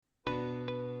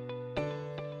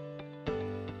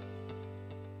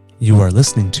You are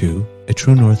listening to a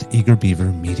True North Eager Beaver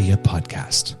media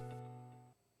podcast.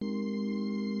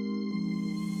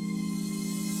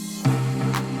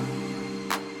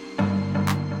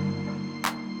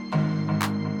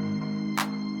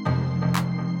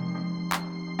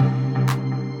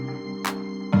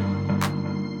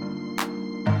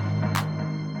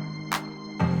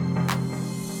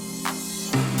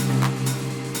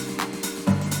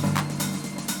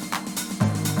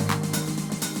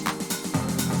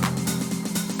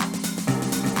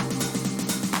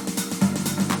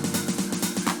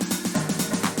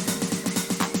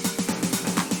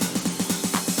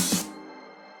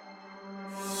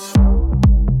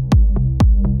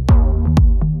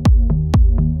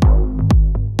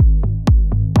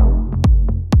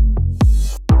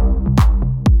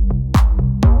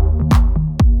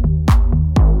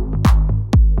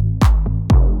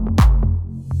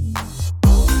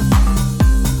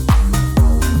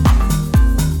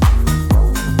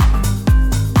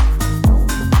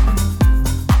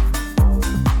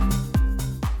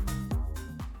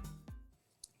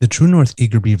 The True North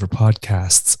Eager Beaver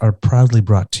podcasts are proudly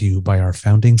brought to you by our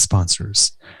founding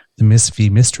sponsors, the Miss V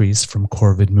Mysteries from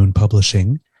Corvid Moon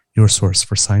Publishing, your source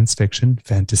for science fiction,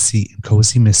 fantasy, and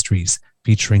cozy mysteries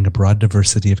featuring a broad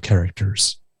diversity of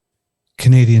characters.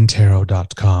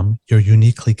 CanadianTarot.com, your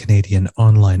uniquely Canadian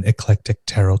online eclectic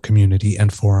tarot community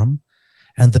and forum,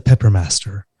 and the Pepper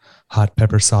Master, hot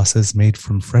pepper sauces made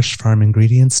from fresh farm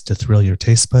ingredients to thrill your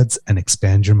taste buds and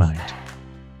expand your mind.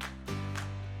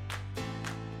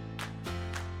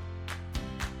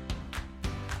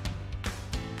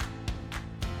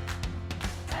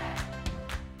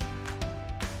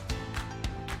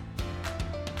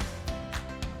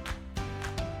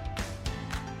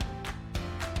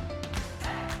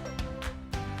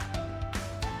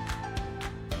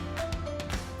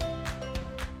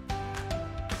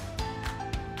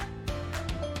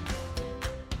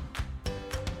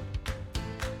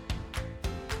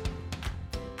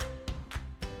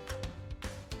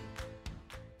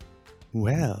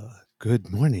 Well,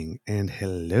 good morning and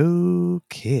hello,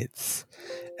 kids,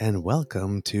 and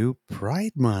welcome to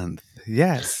Pride Month.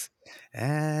 Yes,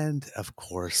 and of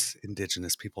course,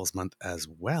 Indigenous Peoples Month as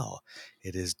well.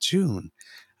 It is June.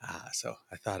 So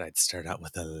I thought I'd start out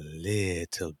with a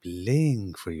little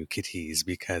bling for you kitties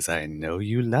because I know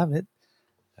you love it.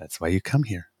 That's why you come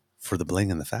here, for the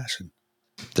bling and the fashion.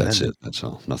 That's it. That's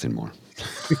all. Nothing more.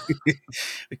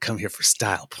 We come here for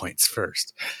style points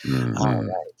first. Mm-hmm. All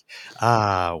right.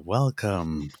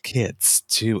 Welcome, kids,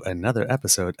 to another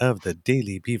episode of the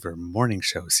Daily Beaver Morning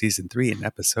Show, Season 3, and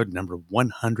episode number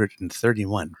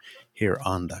 131 here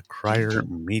on the Crier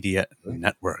Media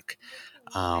Network.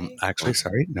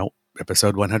 Episode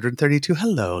 132.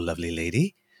 Hello, lovely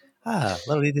lady.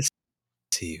 Lovely to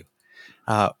see you.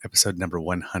 Episode number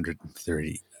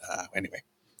 130.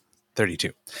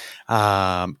 32.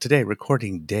 Today,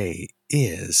 recording day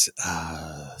is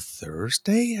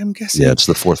Thursday, I'm guessing. Yeah, it's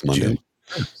the fourth Monday.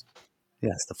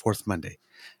 Yes, the fourth Monday.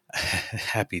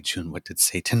 Happy June. What did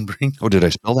Satan bring? Oh, did I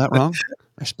spell that wrong?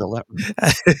 I spelled that wrong.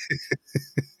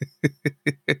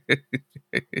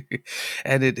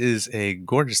 And it is a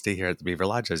gorgeous day here at the Beaver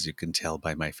Lodge, as you can tell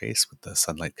by my face with the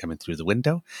sunlight coming through the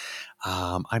window.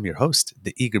 I'm your host,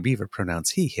 the Eager Beaver,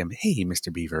 pronouns he, him, hey,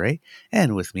 Mr. Beaver, eh?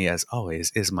 And with me, as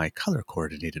always, is my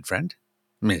color-coordinated friend,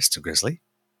 Mr. Grizzly.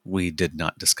 We did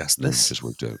not discuss this. Just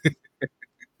worked out.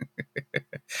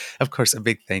 Of course, a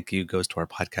big thank you goes to our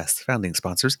podcast founding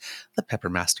sponsors, the Pepper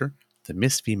Master, the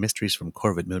Miss V Mysteries from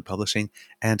Corvid Moon Publishing,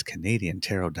 and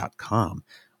CanadianTarot.com.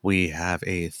 We have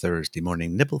a Thursday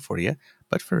morning nibble for you,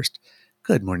 but first,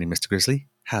 good morning, Mr. Grizzly.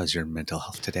 How's your mental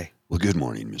health today? Well, good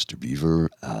morning, Mr. Beaver.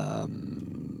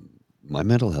 My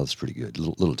mental health's pretty good. A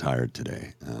little tired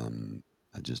today. I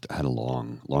had a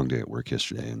long day at work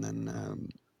yesterday, and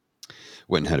then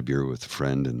went and had a beer with a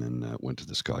friend, and then went to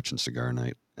the Scotch and cigar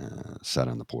night. Sat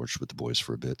on the porch with the boys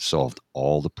for a bit. Solved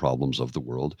all the problems of the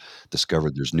world.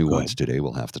 Discovered there's new ones today.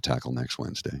 We'll have to tackle next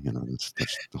Wednesday. You know, that's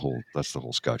the whole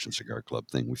Scotch and Cigar Club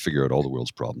thing. We figure out all the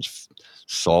world's problems,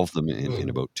 solve them in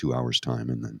about 2 hours time,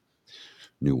 and then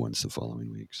new ones the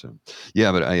following week. So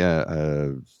yeah, but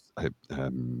I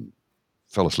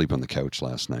fell asleep on the couch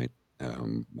last night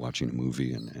watching a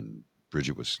movie, and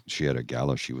Bridget she had a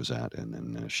gala she was at, and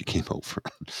then she came over.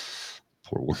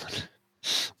 Poor woman.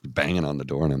 Banging on the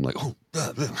door, and I'm like, oh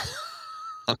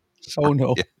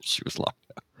no. Yeah, she was locked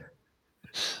out.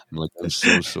 I'm like, I'm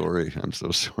so sorry.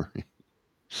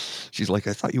 She's like,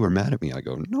 I thought you were mad at me. I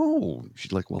go, no.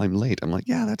 She's like, well, I'm late. I'm like,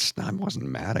 yeah, I wasn't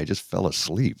mad. I just fell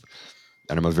asleep.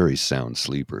 And I'm a very sound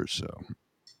sleeper, so.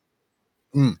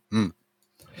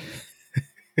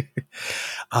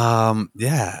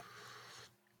 Yeah.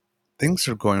 Things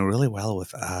are going really well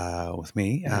with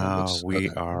me. Yeah, what's We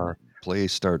are play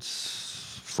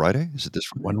starts Friday? Is it this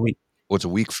Friday? 1 week. Oh, it's a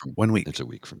week from. 1 week. It's a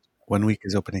week from 1 week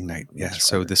is opening night. Yeah. next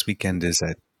So Friday. this weekend is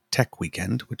a tech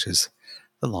weekend, which is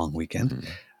the long weekend.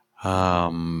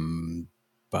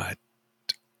 But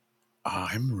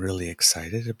I'm really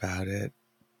excited about it.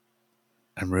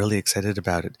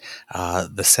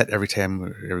 The set, every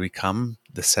time we come,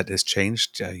 the set is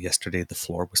changed. Yesterday, the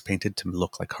floor was painted to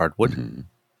look like hardwood. Mhm.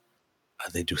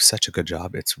 They do such a good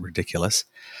job. It's ridiculous.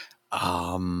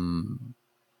 Um,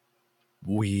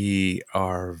 we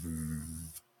are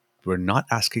we're not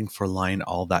asking for line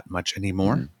all that much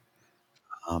anymore.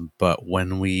 But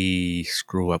when we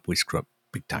screw up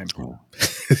big time. Oh,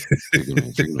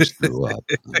 if you're gonna screw up,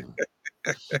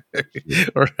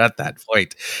 We're at that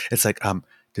point. It's like,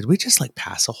 did we just like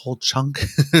pass a whole chunk?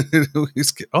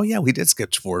 Oh yeah, we did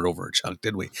skip forward over a chunk,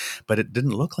 did we? But it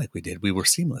didn't look like we did. We were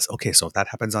seamless. Okay, so if that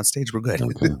happens on stage, we're good.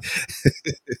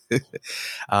 okay.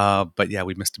 But yeah,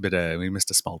 we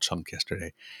missed a small chunk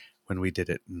yesterday when we did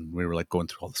it, and we were like going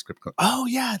through all the script, going, "Oh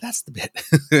yeah, that's the bit,"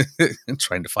 and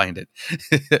trying to find it.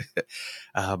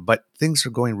 But things are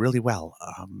going really well.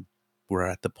 We're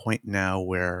at the point now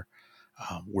where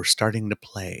we're starting to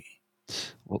play.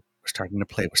 Well, We're starting to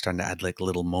play. We're starting to add like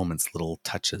little moments, little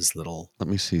touches, little. let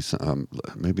me see.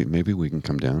 Maybe we can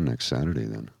come down next Saturday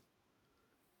then.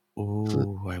 For,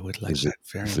 Oh, I would like is it that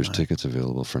very if there's much. tickets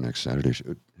available for next Saturday?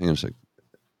 Hang on a sec,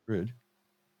 Bridge.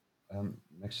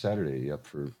 Next Saturday, you up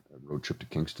for a road trip to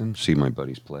Kingston? See my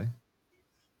buddies play.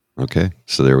 Okay,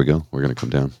 so there we go. We're gonna come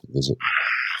down visit.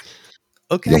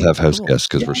 You'll Okay, have house cool. guests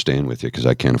because Yeah, we're staying with you because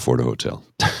I can't afford a hotel.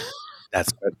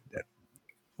 that's good.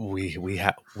 We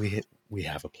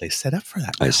have a place set up for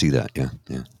that I now. see that. Yeah,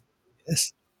 yeah.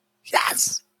 Yes,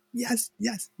 yes,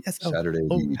 yes. Saturday,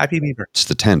 Happy Beaver. it's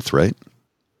the 10th, right?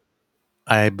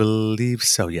 I believe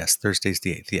so. Yes, Thursday's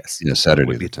the 8th. Yes, Yeah, so it Saturday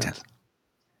would be the the 10th. 10th.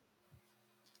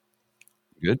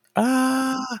 Good.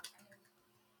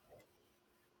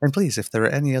 And please, if there are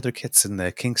any other kits in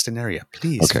the Kingston area,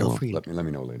 please Okay, feel well, free. let me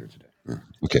know later today. Yeah.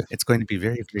 Okay. It's going to be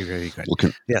very, very, very good.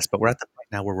 Well, Yes, but we're at the point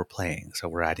now where we're playing, so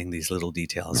we're adding these little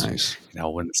details. nice.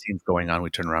 When the scene's going on, we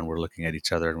turn around, we're looking at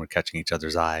each other, and we're catching each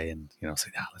other's eye, and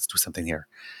say, "Yeah, let's do something here."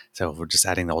 So we're just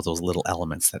adding all those little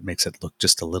elements that makes it look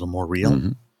just a little more real.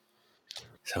 Hmm.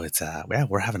 So it's yeah,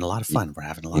 we're having a lot of You, fun. We're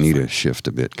having a lot you of need fun. to shift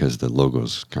a bit because the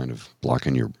logo's kind of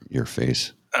blocking your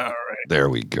face. All right, There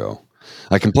we go.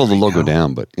 I can pull there the we logo go.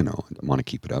 down, but I want to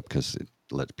keep it up because it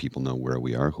lets people know where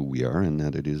we are, who we are, and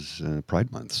that it is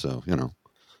Pride Month. So All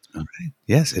right.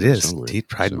 Yes, it we got to is celebrate. indeed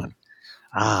Pride So Month.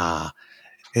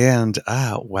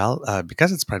 And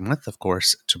because it's Pride Month, of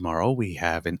course, tomorrow we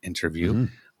have an interview mhm.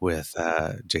 with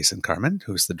Jason Carmen,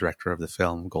 who's the director of the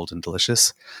film Golden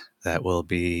Delicious. That will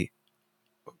be,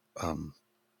 um,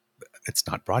 it's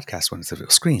not broadcast when it's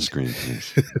screened. Screened,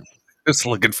 yes. Just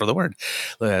looking for the word.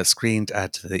 Screened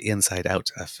at the Inside Out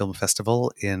Film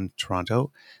Festival in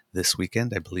Toronto this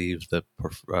weekend. I believe the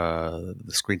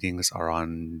screenings are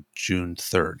on June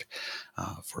 3rd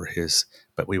for his.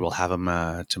 But we will have him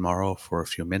tomorrow for a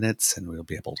few minutes, and we'll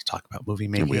be able to talk about movie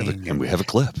And making, we have a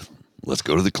clip. Let's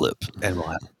go to the clip. and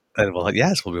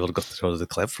yes, we'll be able to go to the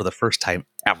clip for the first time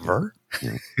ever,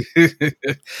 Yeah.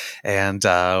 and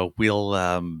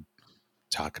we'll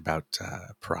talk about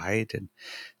pride and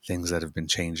things that have been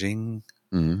changing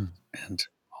Hmm. and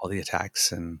all the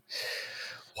attacks and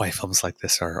why films like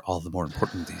this are all the more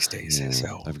important these days. Yeah.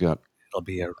 So I've got. it'll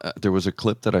be a There was a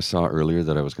clip that I saw earlier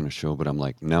that I was going to show, but I'm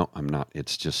like, no, I'm not.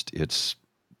 It's just it's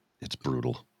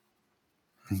brutal.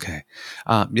 okay.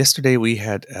 Yesterday we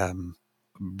had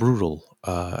brutal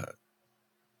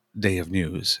day of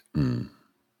news. Mm.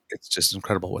 It's just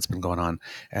incredible what's been going on,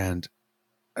 and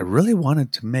I really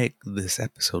wanted to make this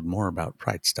episode more about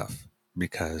pride stuff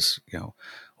because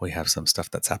we have some stuff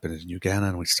that's happening in Uganda,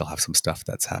 and we still have some stuff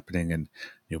that's happening in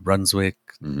New Brunswick,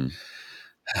 Hmm.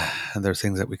 and there are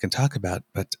things that we can talk about.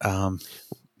 But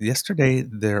yesterday,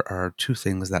 there are two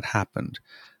things that happened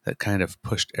that kind of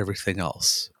pushed everything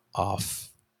else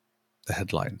off the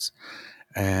headlines.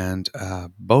 And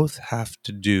both have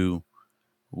to do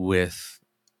with,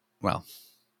 well,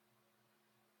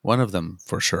 one of them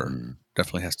for sure Mm.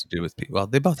 definitely has to do with PP. Well,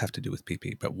 they both have to do with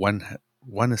PP, but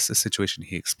one is the situation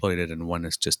he exploited, and one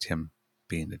is just him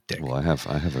being a Well, dick.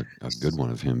 I have a good one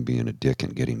of him being a dick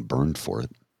and getting burned for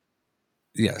it.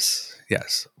 Yes.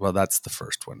 Well, that's the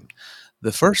first one.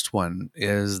 The first one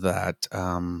is that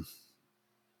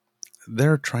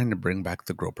they're trying to bring back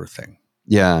the Groper thing.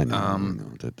 Yeah, I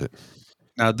know that.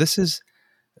 Now,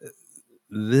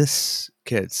 this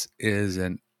kids is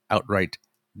an outright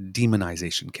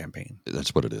demonization campaign.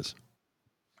 That's what it is.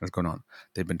 What's going on?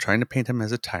 They've been trying to paint him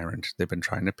as a tyrant. They've been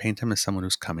trying to paint him as someone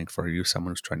who's coming for you,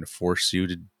 someone who's trying to force you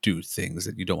to do things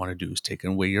that you don't want to do, who's taking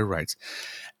away your rights.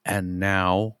 And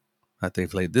now that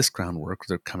they've laid this groundwork,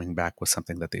 they're coming back with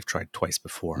something that they've tried twice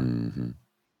before. Mm-hmm.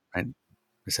 Right?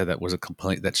 They said that was a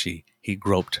complaint that he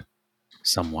groped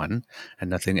someone and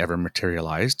nothing ever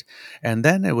materialized. And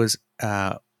then it was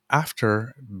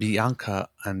after Bianca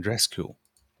Andreescu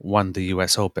won the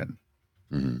US Open,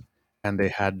 Mm-hmm. and they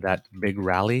had that big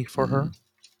rally for Mm-hmm. her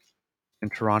in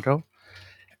Toronto.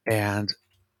 And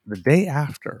the day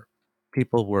after,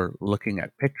 people were looking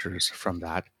at pictures from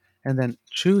that and then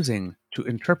choosing to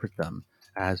interpret them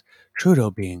as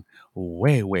Trudeau being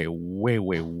way, way, way,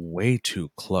 way, way too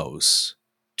close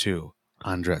to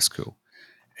Andreescu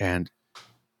and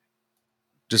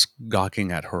just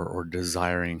gawking at her or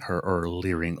desiring her or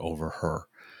leering over her.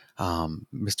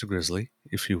 Mr. Grizzly,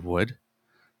 if you would.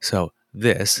 So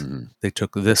Mm-hmm. they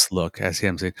took this look as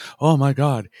him saying, "Oh my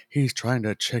God, he's trying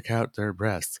to check out their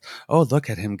breasts. Oh, look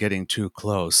at him getting too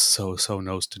close, so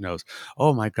nose to nose.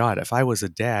 Oh my God, if I was a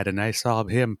dad and I saw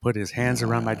him put his hands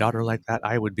around my daughter like that,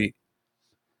 I would be."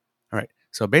 All right.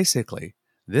 So basically,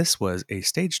 this was a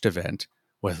staged event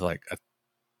with like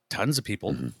tons of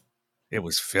people. Mm-hmm. It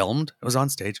was filmed. It was on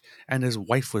stage, and his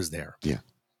wife was there. Yeah.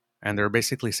 And they're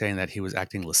basically saying that he was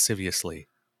acting lasciviously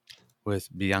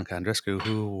with Bianca Andreescu,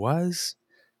 who was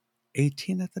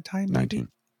 18 at the time, 19.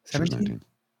 maybe She was 17, 19.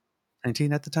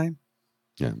 19 at the time.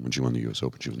 Yeah, when she won the US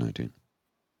Open, she was 19.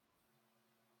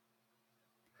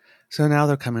 So now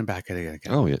they're coming back at it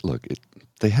again. Oh, yeah, look,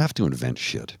 they have to invent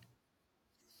shit.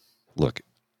 Look,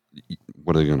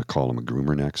 what are they going to call him, a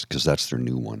groomer next? Because that's their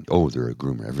new one. Oh, they're a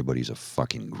groomer. Everybody's a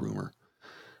fucking groomer.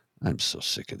 I'm so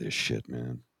sick of this shit,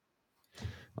 man.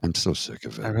 I'm so sick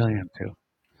of I it. really am too.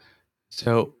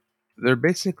 So they're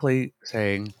basically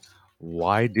saying,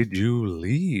 why did you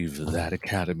leave that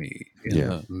academy in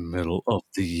Yeah. the middle of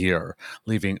the year,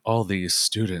 leaving all these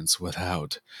students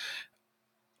without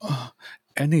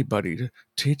anybody to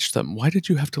teach them? Why did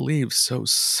you have to leave so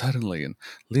suddenly and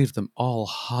leave them all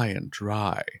high and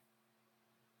dry?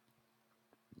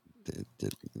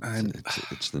 And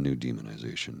It's the new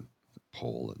demonization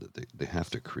pole. They have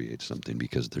to create something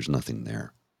because there's nothing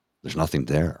there. There's nothing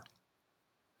there.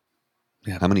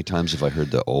 yeah. How many times have I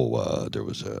heard there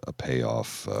was a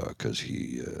payoff because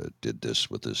he did this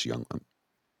with this young.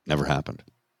 Never happened.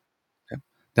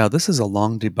 Now, this is a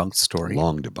long debunked story.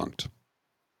 Long debunked.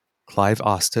 Clive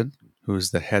Austin, who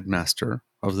is the headmaster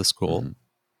of the school, Mm-hmm.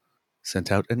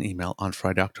 sent out an email on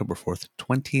Friday, October 4th,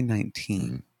 2019.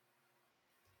 Mm-hmm.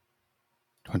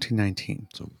 2019.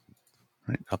 So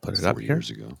Right, I'll put it 4 up here. years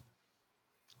ago.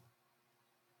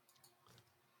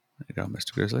 There you go,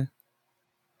 Mr. Grizzly.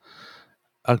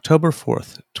 October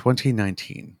 4th,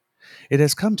 2019. It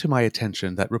has come to my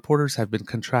attention that reporters have been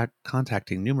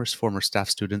contacting numerous former staff,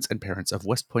 students, and parents of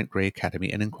West Point Grey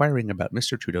Academy and inquiring about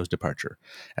Mr. Trudeau's departure.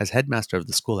 As headmaster of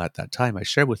the school at that time, I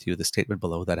share with you the statement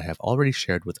below that I have already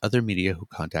shared with other media who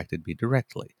contacted me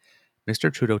directly.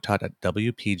 Mr. Trudeau taught at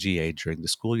WPGA during the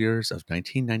school years of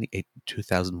 1998 to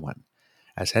 2001.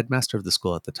 As headmaster of the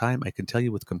school at the time, I can tell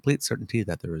you with complete certainty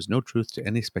that there is no truth to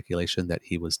any speculation that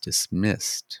he was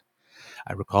dismissed.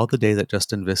 I recall the day that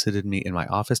Justin visited me in my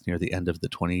office near the end of the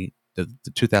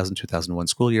 2000-2001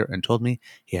 school year and told me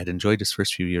he had enjoyed his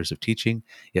first few years of teaching,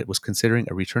 yet was considering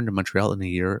a return to Montreal in a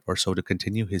year or so to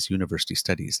continue his university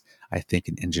studies, I think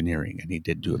in engineering, and he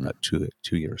did do Mm-hmm. about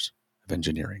two years of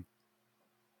engineering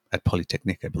at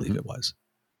Polytechnique, I believe Mm-hmm. it was.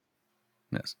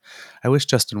 Yes. I wish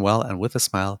Justin well, and with a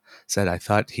smile said I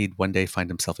thought he'd one day find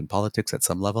himself in politics at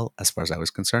some level. As far as I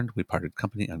was concerned, we parted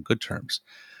company on good terms.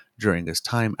 During his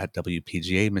time at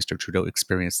WPGA, Mr. Trudeau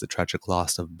experienced the tragic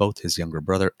loss of both his younger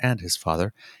brother and his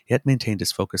father, yet maintained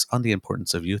his focus on the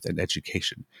importance of youth and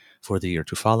education. For the year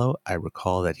to follow, I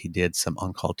recall that he did some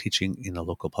on-call teaching in a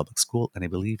local public school, and I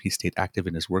believe he stayed active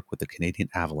in his work with the Canadian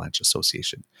Avalanche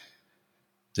Association.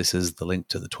 This is the link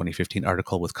to the 2015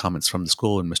 article with comments from the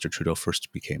school when Mr. Trudeau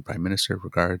first became Prime Minister.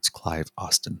 Regards, Clive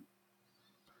Austin.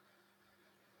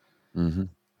 Mm-hmm.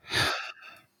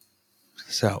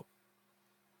 So,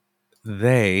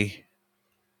 they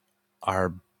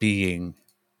are being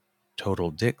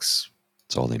total dicks.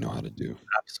 That's all they know how to do.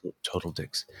 Absolute total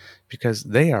dicks. Because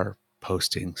they are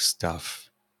posting stuff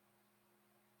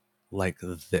like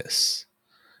this.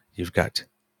 You've got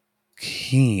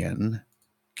Kean,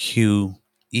 Queean.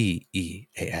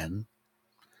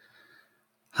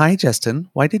 Hi, Justin.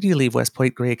 Why did you leave West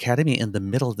Point Grey Academy in the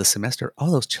middle of the semester?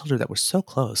 All those children that were so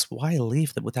close. Why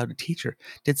leave them without a teacher?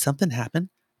 Did something happen?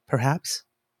 Perhaps?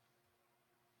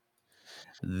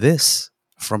 This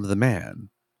from the man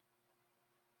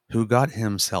who got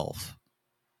himself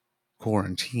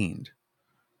quarantined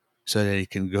so that he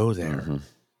can go there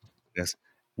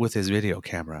with his video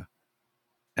camera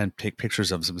and take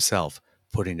pictures of himself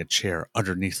putting a chair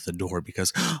underneath the door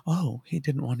because, oh, he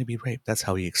didn't want to be raped. That's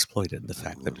how he exploited the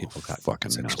fact that people got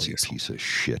fucking sexually Nazi assaulted. piece of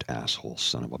shit, asshole,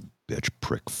 son of a bitch,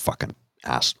 prick, fucking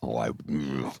asshole.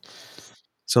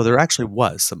 So there actually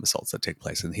was some assaults that take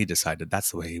place, and he decided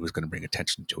that's the way he was going to bring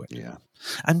attention to it. Yeah.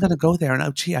 I'm going to go there, and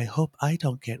oh, gee, I hope I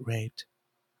don't get raped.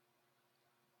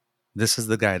 This is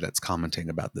the guy that's commenting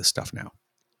about this stuff now.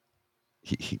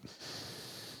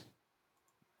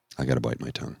 I got to bite my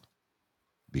tongue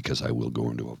because I will go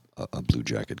into a blue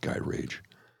jacket guy rage.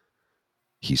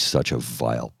 He's such a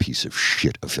vile piece of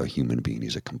shit of a human being.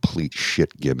 He's a complete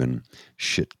shit gibbon,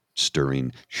 shit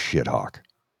stirring shit hawk.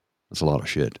 That's a lot of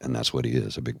shit, and that's what he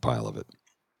is, a big pile of it.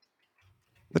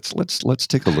 Let's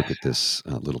take a look at this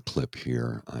little clip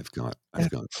here. I've got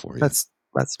for you. That's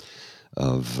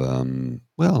of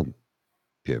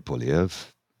Pierre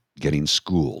Poilievre getting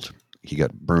schooled. He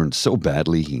got burned so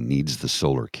badly he needs the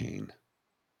solar cane.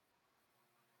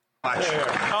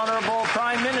 Honorable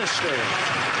Prime Minister.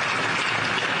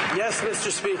 Yes, Mr.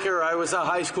 Speaker, I was a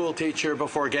high school teacher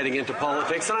before getting into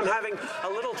politics, and I'm having a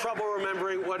little trouble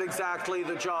remembering what exactly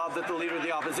the job that the Leader of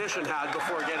the Opposition had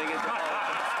before getting into politics.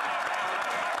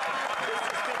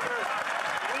 Mr. Speaker,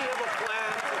 we have a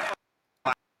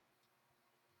plan.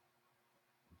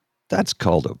 That's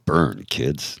called a burn,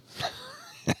 kids.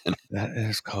 That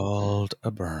is called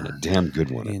a burn. And a damn good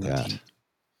one at that.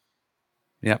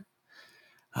 Yep.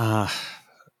 And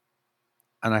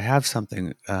I have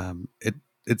something.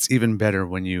 It's even better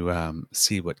when you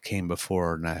see what came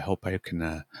before, and I hope I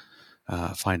can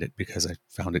find it because I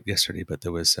found it yesterday, but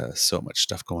there was so much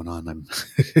stuff going on.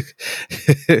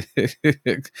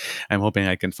 I'm hoping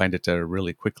I can find it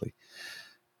really quickly.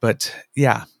 But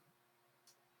yeah,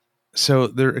 so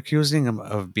they're accusing him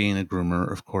of being a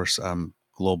groomer. Of course,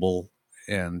 Global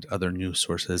and other news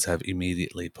sources have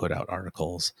immediately put out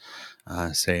articles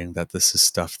saying that this is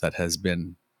stuff that has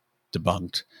been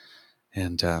debunked.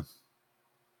 And,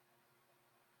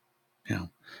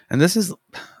 and this is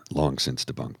long since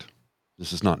debunked.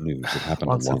 This is not news. It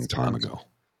happened a long time ago.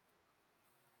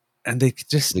 And they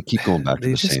keep going back to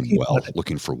the same well,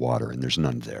 looking for water, and there's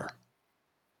none there.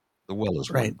 The well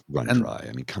is run dry.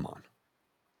 I mean, come on.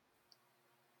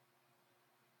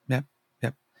 Yep.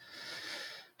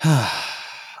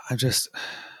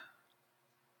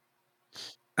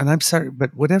 And I'm sorry,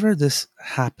 but whenever this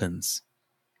happens,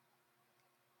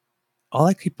 all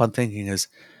I keep on thinking is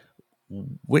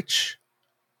which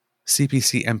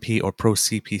CPC MP or pro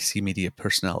CPC media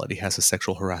personality has a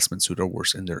sexual harassment suit or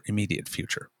worse in their immediate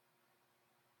future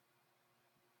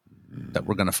that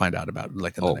we're going to find out about in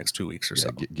the next 2 weeks or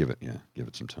so. Give it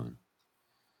some time.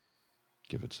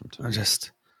 Give it some time.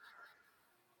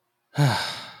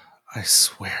 I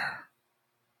swear,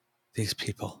 these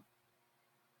people.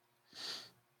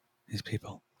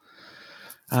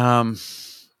 I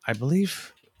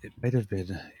believe it might have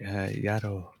been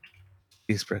Yaro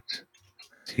Giesbrecht.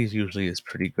 He usually is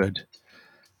pretty good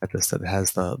at this. That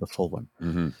has the full one.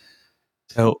 Mm-hmm.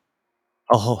 So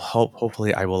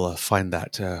hopefully I will find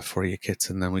that for you kids,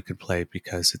 and then we can play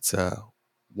because it's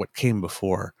what came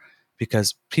before.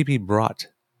 Because PP brought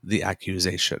the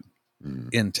accusation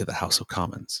into the House of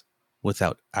Commons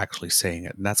without actually saying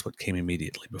it, and that's what came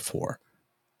immediately before.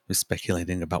 Was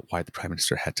speculating about why the Prime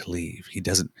Minister had to leave.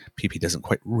 PP doesn't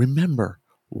quite remember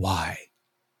why,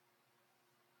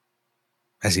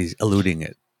 as he's alluding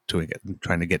to it and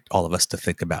trying to get all of us to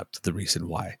think about the reason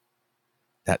why.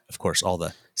 That, of course, all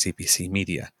the CPC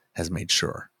media has made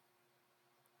sure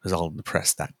it was all in the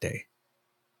press that day,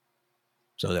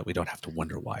 so that we don't have to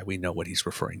wonder why. We know what he's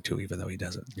referring to, even though he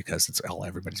doesn't, because it's all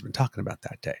everybody's been talking about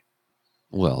that day.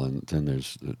 Well, and then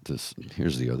there's this.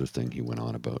 Here's the other thing he went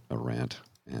on about a rant,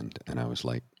 and I was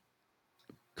like,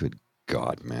 "Good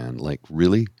God, man! Like,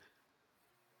 really?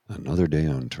 Another day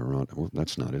on Toronto? Well,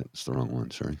 that's not it. It's the wrong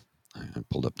one. Sorry, I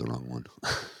pulled up the wrong one.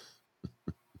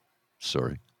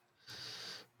 Sorry,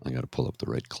 I got to pull up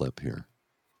the right clip here.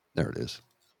 There it is."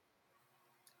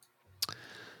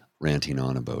 Ranting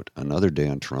on about another day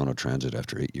on Toronto Transit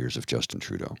after 8 years of Justin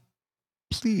Trudeau.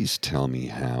 Please tell me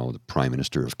how the Prime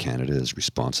Minister of Canada is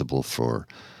responsible for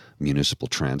municipal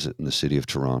transit in the city of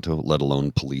Toronto, let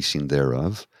alone policing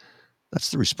thereof. That's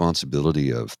the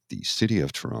responsibility of the City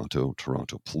of Toronto,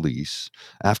 Toronto Police.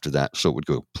 After that, so it would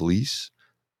go police,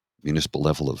 municipal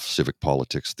level of civic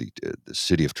politics, the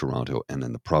City of Toronto, and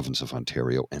then the province of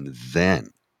Ontario, and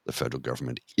then the federal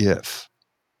government, if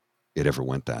it ever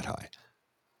went that high.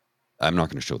 I'm not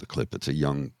going to show the clip. It's a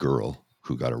young girl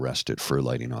who got arrested for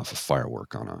lighting off a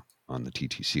firework on the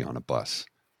TTC on a bus.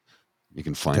 You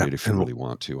can find it if you really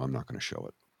want to. I'm not going to show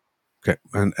it. Okay,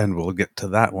 and we'll get to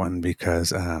that one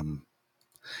because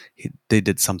they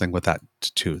did something with that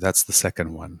too. That's the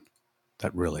second one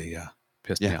that really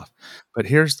pissed me off. But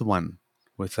here's the one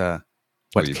with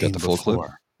what you've came got the full before.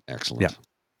 clip? Excellent. Yeah.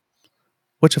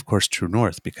 Which, of course, True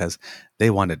North, because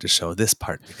they wanted to show this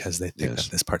part because they think that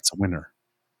this part's a winner.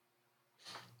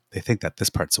 They think that this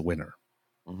part's a winner.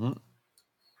 Mm-hmm.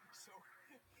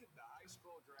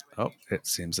 Oh, it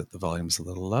seems that the volume's a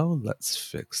little low. Let's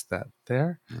fix that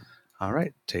there. All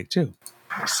right, take two.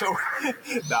 So,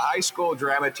 the high school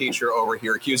drama teacher over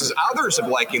here accuses others of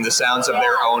liking the sounds of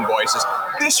their own voices.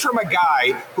 This from a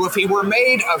guy who, if he were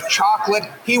made of chocolate,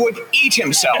 he would eat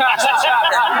himself. But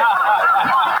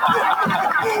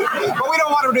we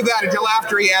don't want him to do that until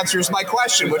after he answers my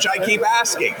question, which I keep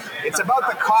asking. It's about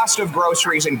the cost of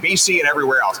groceries in BC and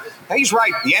everywhere else. Now, he's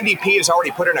right. The NDP has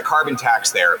already put in a carbon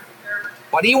tax there,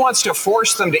 but he wants to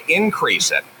force them to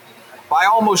increase it by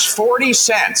almost 40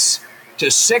 cents to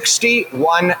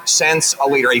 61 cents a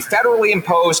litre, a federally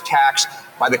imposed tax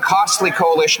by the costly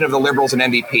coalition of the Liberals and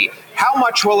NDP. How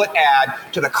much will it add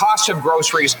to the cost of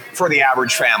groceries for the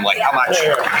average family? How much?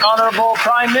 Honorable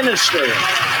Prime Minister.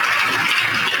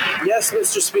 Yes,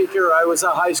 Mr. Speaker, I was a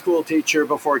high school teacher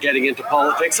before getting into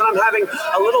politics, and I'm having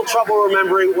a little trouble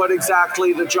remembering what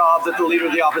exactly the job that the Leader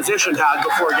of the Opposition had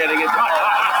before getting into politics.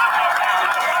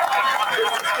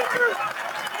 Mr. Speaker,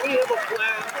 we have a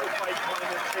plan to fight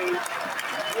climate change.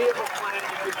 We have a plan to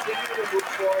continue to move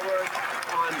forward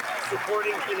on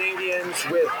supporting Canadians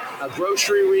with a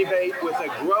grocery rebate, with a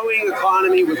growing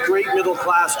economy, with great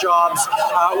middle-class jobs.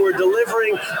 We're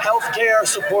delivering health care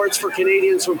supports for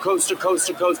Canadians from coast to coast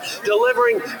to coast,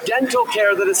 delivering dental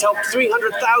care that has helped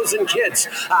 300,000 kids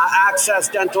access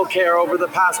dental care over the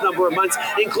past number of months,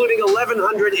 including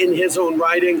 1,100 in his own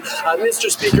riding. Mr.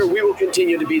 Speaker, we will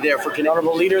continue to be there for Canadians.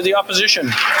 Honorable Leader of the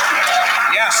Opposition.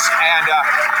 Yes,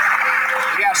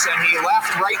 and he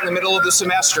left right in the middle of the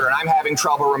semester, and I'm having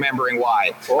trouble remembering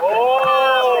why. Now,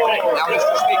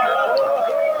 Mr. Speaker.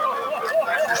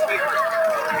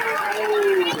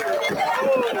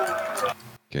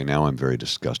 Okay, now I'm very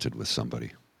disgusted with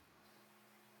somebody.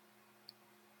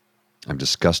 I'm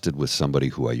disgusted with somebody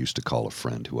who I used to call a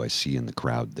friend, who I see in the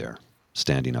crowd there,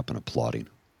 standing up and applauding.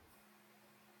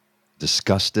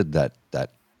 Disgusted that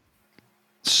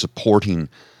supporting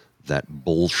that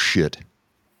bullshit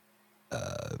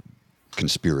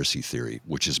conspiracy theory,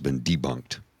 which has been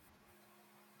debunked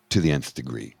to the nth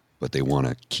degree, but they want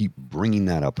to keep bringing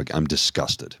that up. I'm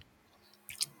disgusted.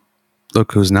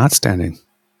 Look who's not standing.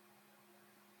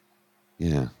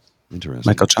 Yeah, interesting.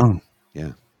 Michael Chong.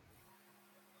 Yeah.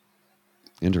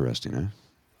 Interesting,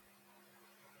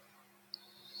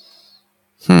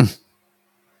 huh?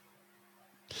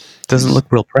 Doesn't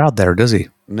look real proud there, does he?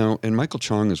 No, and Michael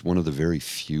Chong is one of the very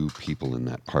few people in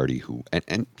that party who,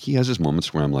 and he has his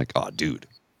moments where I'm like, oh, dude,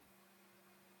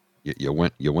 you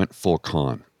went full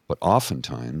con. But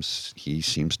oftentimes he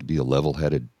seems to be a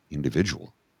level-headed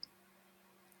individual.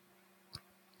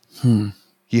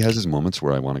 He has his moments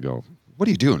where I want to go, what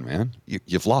are you doing, man?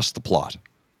 You've lost the plot.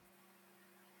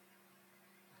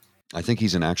 I think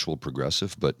he's an actual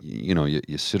progressive, but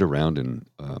you sit around in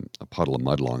a puddle of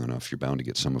mud long enough, you're bound to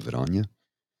get some of it on you.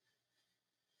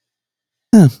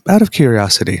 Yeah, out of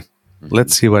curiosity,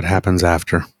 let's see what happens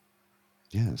after.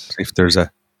 Yes. If there's a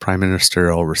prime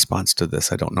ministerial response to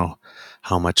this, I don't know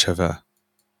how much of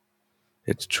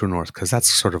it's True North, because that's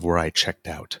sort of where I checked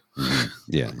out.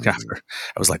 Yeah. After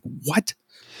I was like, what?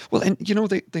 Well, and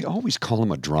they always call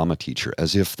him a drama teacher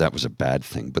as if that was a bad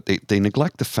thing, but they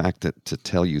neglect the fact that to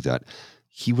tell you that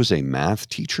he was a math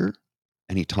teacher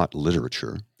and he taught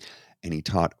literature and he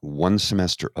taught one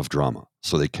semester of drama.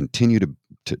 So they continue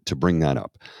to bring that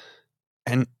up.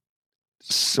 And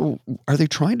so are they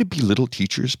trying to belittle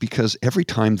teachers? Because every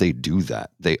time they do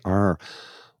that, they are,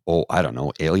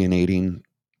 alienating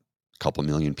a couple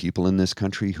million people in this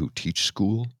country who teach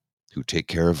school, who take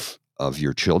care of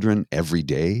your children every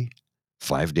day,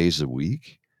 5 days a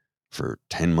week for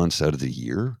 10 months out of the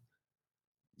year.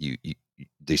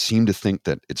 They seem to think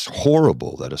that it's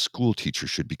horrible that a school teacher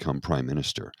should become prime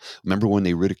minister. Remember when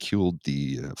they ridiculed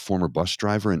the former bus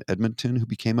driver in Edmonton who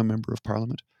became a member of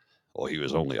parliament? Oh, he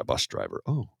was only a bus driver.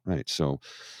 Oh, right. So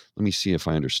let me see if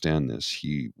I understand this.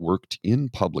 He worked in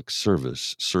public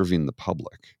service, serving the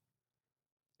public,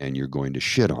 and you're going to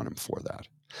shit on him for that.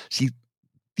 See,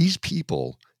 these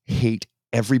people hate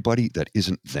everybody that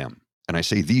isn't them. And I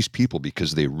say these people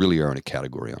because they really are in a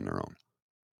category on their own.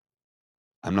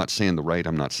 I'm not saying the right,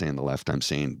 I'm not saying the left. I'm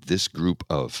saying this group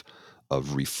of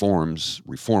reformers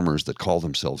that call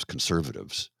themselves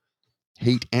conservatives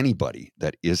hate anybody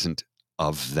that isn't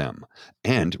of them.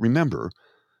 And remember,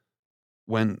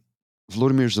 when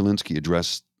Volodymyr Zelensky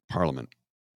addressed Parliament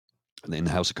in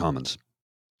the House of Commons,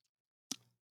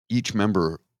 each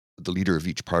member, the leader of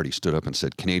each party, stood up and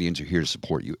said, Canadians are here to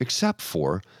support you, except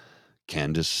for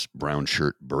Candace Brown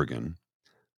Shirt Bergen,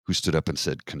 who stood up and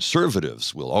said,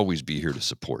 Conservatives will always be here to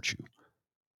support you.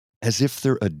 As if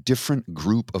they're a different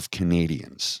group of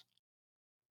Canadians.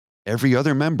 Every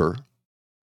other member,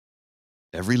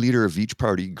 every leader of each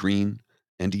party, Green,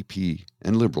 NDP,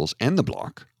 and Liberals, and the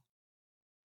Bloc,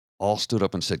 all stood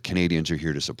up and said, Canadians are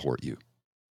here to support you.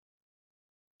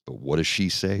 But what does she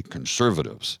say?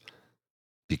 Conservatives.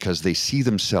 Because they see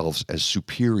themselves as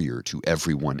superior to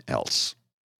everyone else.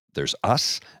 There's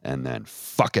us, and then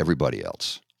fuck everybody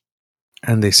else.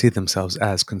 And they see themselves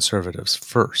as conservatives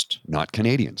first. Not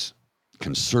Canadians.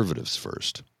 Conservatives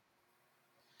first.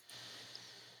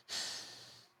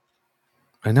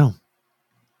 I know.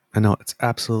 It's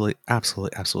absolutely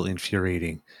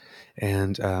infuriating.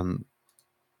 And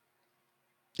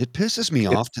it pisses me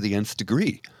off to the nth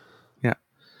degree. Yeah.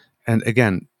 And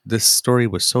again, this story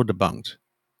was so debunked.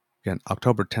 Again,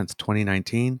 October 10th,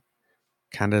 2019,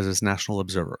 Canada's National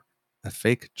Observer. A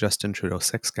fake Justin Trudeau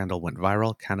sex scandal went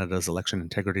viral. Canada's election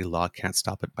integrity law can't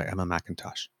stop it by Emma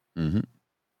McIntosh. Mm-hmm.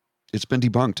 It's been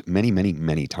debunked many, many,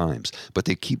 many times, but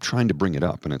they keep trying to bring it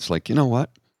up. And it's like, you know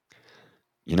what?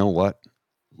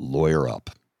 Lawyer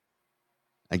up.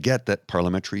 I get that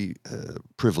parliamentary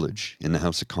privilege in the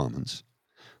House of Commons,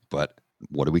 but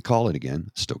what do we call it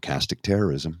again? Stochastic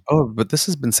terrorism. Oh, but this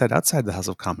has been said outside the House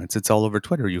of Commons. It's all over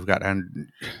Twitter. You've got, and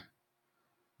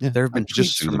there have been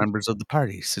tweets from members of the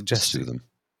party suggesting sue them.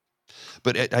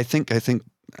 But I think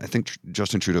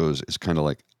Justin Trudeau is kind of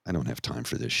like, I don't have time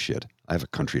for this shit. I have a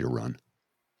country to run.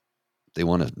 They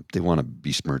want to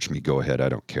besmirch me. Go ahead. I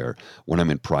don't care. When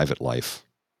I'm in private life,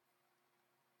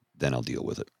 then I'll deal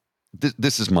with it.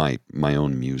 This is my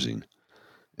own musing,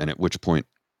 and at which point,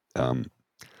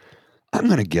 I'm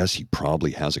going to guess he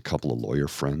probably has a couple of lawyer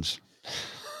friends.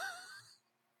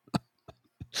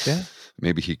 Yeah.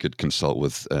 Maybe he could consult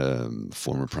with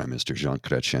former Prime Minister Jean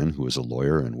Chrétien, who is a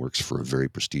lawyer and works for a very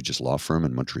prestigious law firm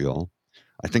in Montreal.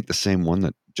 I think the same one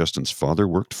that Justin's father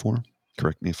worked for.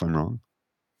 Correct me if I'm wrong.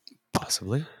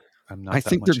 Possibly. I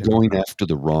think they're going after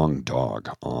the wrong dog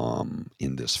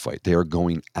in this fight. They are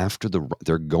going after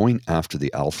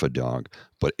the alpha dog,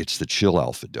 but it's the chill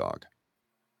alpha dog.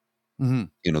 Mm-hmm.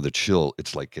 You know, the chill.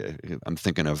 It's like I'm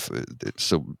thinking of.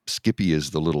 So Skippy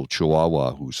is the little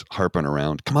Chihuahua who's harping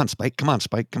around. Come on, Spike. Come on,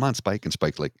 Spike. Come on, Spike. And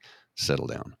Spike like, settle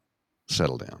down,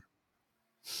 settle down.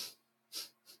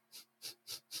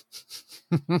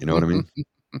 You know what I mean?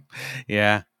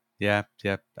 Yeah. I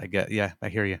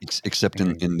hear you. Except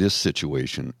in this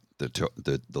situation,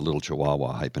 the little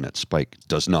Chihuahua hyping at Spike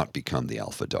does not become the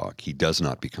alpha dog. He does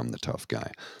not become the tough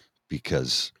guy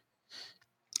because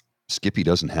Skippy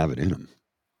doesn't have it in him.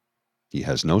 He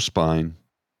has no spine.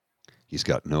 He's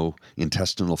got no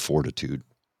intestinal fortitude.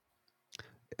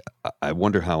 I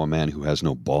wonder how a man who has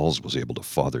no balls was able to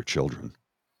father children.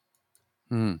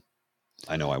 Mm.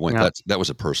 I know that was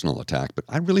a personal attack, but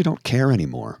I really don't care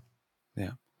anymore.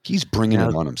 Yeah. He's bringing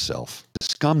it on himself. The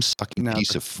scum-sucking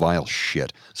piece of vile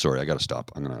shit. Sorry, I got to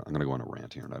stop. I'm gonna go on a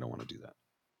rant here, and I don't want to do that.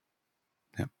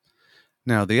 Yeah.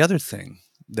 Now, the other thing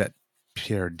that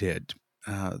Pierre did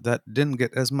that didn't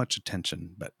get as much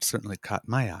attention, but certainly caught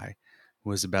my eye,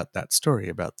 was about that story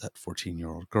about that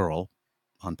 14-year-old girl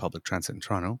on public transit in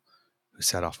Toronto who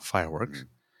set off fireworks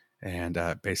and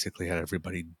basically had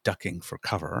everybody ducking for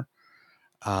cover.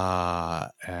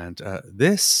 And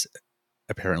this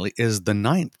apparently is the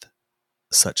 9th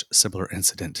such similar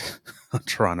incident on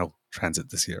Toronto Transit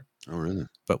this year. Oh, really?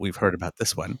 But we've heard about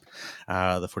this one.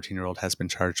 The 14-year-old has been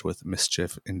charged with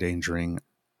mischief, endangering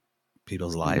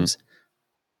people's lives,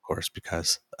 of course,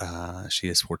 because she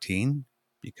is 14,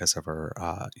 because of her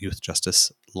youth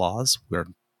justice laws, where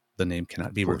the name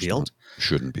cannot be revealed. Not.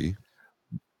 Shouldn't be.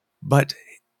 But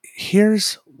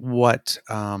here's what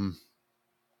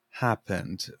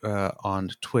happened on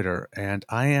Twitter, and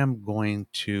I am going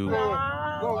to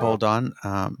hold on.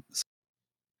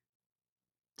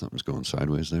 Something's going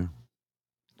sideways there.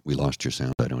 We lost your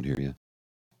sound. I don't hear you.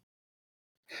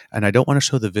 And I don't want to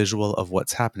show the visual of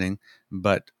what's happening,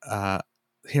 but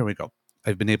here we go.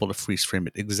 I've been able to freeze frame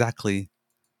it exactly.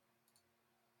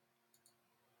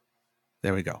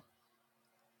 There we go.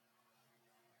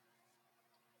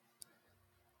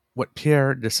 What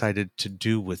Pierre decided to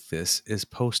do with this is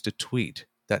post a tweet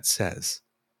that says,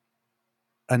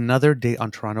 "Another day on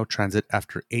Toronto Transit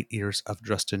after 8 years of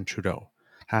Justin Trudeau.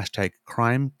 Hashtag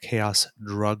crime, chaos,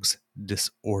 drugs,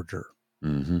 disorder."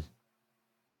 Mm-hmm.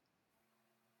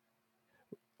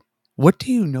 What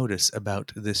do you notice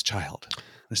about this child,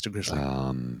 Mr. Grizzly?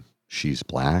 She's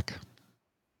black.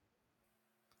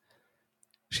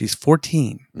 She's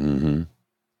 14. Mm-hmm.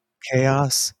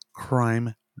 Chaos,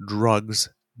 crime, drugs,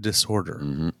 disorder.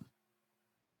 Mm-hmm.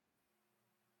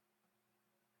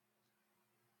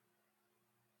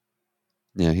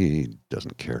 Yeah, he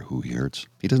doesn't care who he hurts.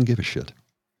 He doesn't give a shit.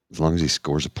 As long as he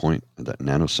scores a point, that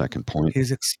nanosecond point.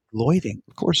 He's exploiting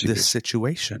Of course he this is.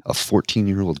 situation. A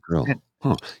 14-year-old girl. And,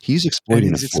 He's and exploiting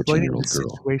he's a exploiting 14-year-old this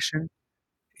girl. situation.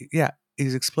 Yeah,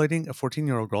 he's exploiting a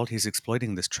 14-year-old girl. He's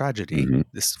exploiting this tragedy, Mm-hmm.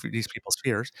 these people's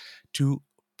fears, to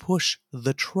push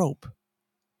the trope,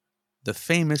 the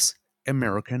famous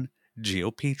American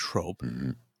GOP trope,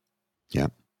 Mm-hmm. Yeah.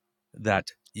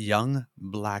 that young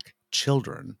black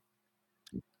children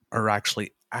are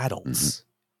actually adults. Mm-hmm.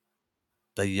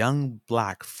 The young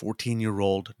black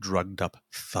 14-year-old drugged up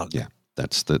thug. Yeah.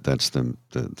 That's the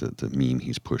meme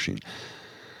he's pushing.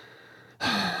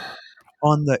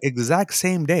 On the exact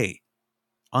same day,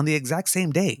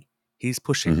 he's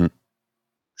pushing. Mm-hmm.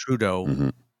 Trudeau Mm-hmm.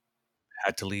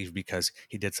 had to leave because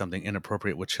he did something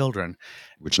inappropriate with children.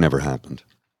 Which never happened.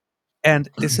 And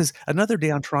this is another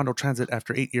day on Toronto Transit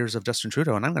after 8 years of Justin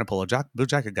Trudeau. And I'm going to pull a blue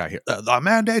jacket guy here. The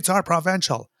mandates are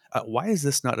provincial. Why is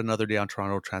this not another day on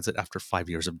Toronto Transit after 5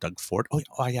 years of Doug Ford? Oh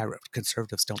yeah,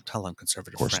 conservatives don't tell on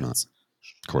conservative Of course friends. not.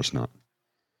 Of course not.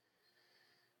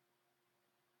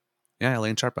 Yeah,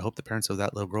 Elaine Sharp, I hope the parents of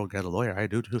that little girl get a lawyer. I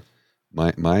do too.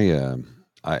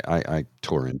 I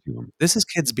tore into him. This is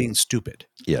kids being stupid.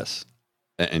 Yes.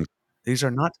 And These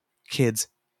are not kids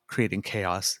creating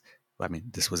chaos. I mean,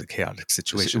 this was a chaotic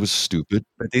situation. it was stupid.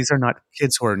 But these are not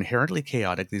kids who are inherently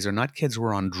chaotic. These are not kids who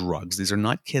are on drugs. These are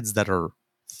not kids that are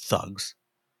thugs.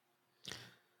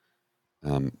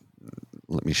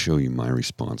 Let me show you my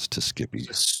response to Skippy.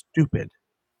 Stupid.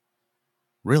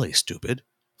 Really stupid.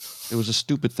 It was a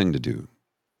stupid thing to do.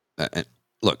 And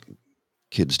look,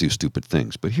 kids do stupid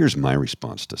things, but here's my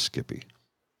response to Skippy.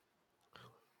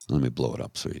 Let me blow it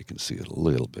up so you can see it a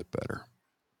little bit better.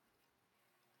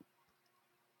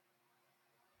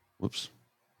 Whoops.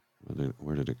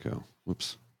 Where did it go?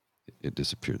 Whoops. It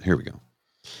disappeared. Here we go.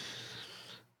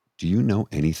 Do you know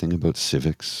anything about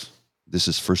civics? This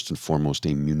is first and foremost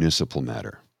a municipal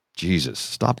matter. Jesus,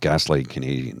 stop gaslighting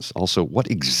Canadians. Also, what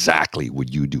exactly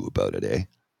would you do about it, eh?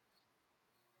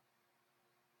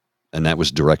 And that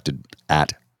was directed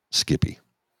at Skippy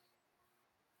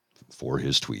for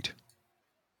his tweet.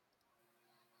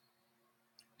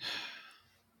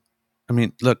 I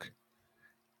mean, look,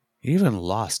 he even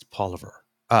lost Polliver.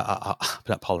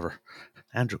 Not Polliver.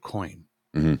 Andrew Coyne.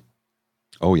 Mm-hmm.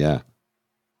 Oh, yeah.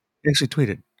 He actually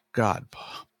tweeted, God,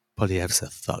 Poilievre's a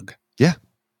thug. Yeah.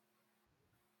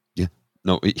 Yeah.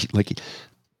 No,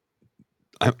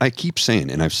 I keep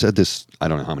saying, and I've said this, I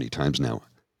don't know how many times now,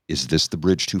 is this the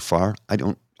bridge too far?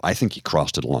 I think he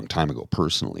crossed it a long time ago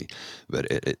personally, but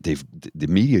the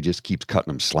media just keeps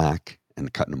cutting him slack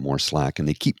and cutting him more slack. And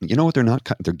they keep, you know what? They're not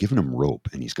cutting, they're giving him rope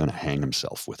and he's going to hang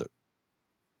himself with it.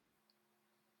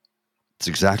 It's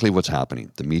exactly what's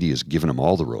happening. The media is giving him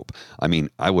all the rope. I mean,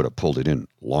 I would have pulled it in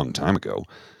a long time ago,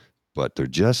 but they're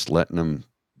just letting him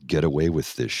get away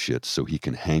with this shit so he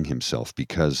can hang himself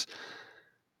because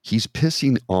he's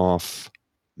pissing off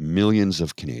millions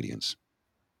of Canadians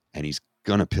and he's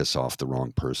going to piss off the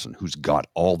wrong person who's got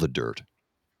all the dirt,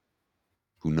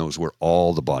 who knows where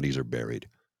all the bodies are buried,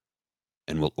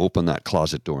 and will open that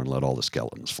closet door and let all the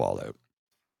skeletons fall out.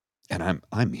 And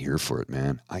I'm here for it,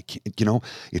 man. I can't,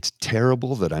 it's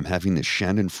terrible that I'm having this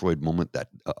Schadenfreude moment that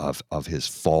of his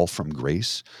fall from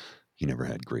grace. He never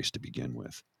had grace to begin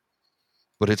with.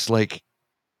 But it's like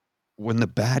when the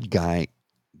bad guy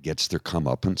gets their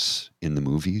comeuppance in the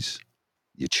movies,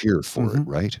 you cheer for it,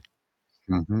 right?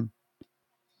 Mm-hmm.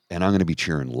 And I'm going to be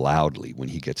cheering loudly when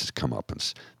he gets his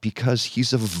comeuppance because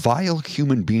he's a vile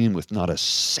human being with not a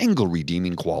single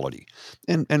redeeming quality.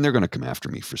 And they're going to come after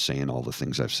me for saying all the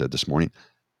things I've said this morning.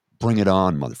 Bring it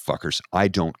on, motherfuckers. I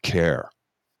don't care.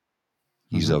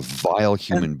 He's a vile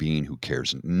human being who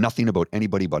cares nothing about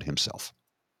anybody but himself.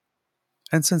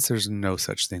 And since there's no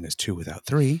such thing as 2 without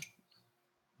 3,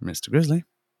 Mr. Grizzly,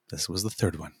 this was the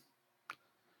third one.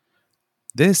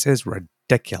 This is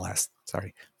ridiculous.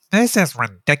 Sorry. This is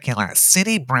ridiculous.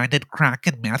 City-branded crack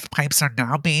and meth pipes are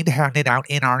now being handed out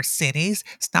in our cities.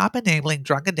 Stop enabling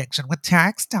drug addiction with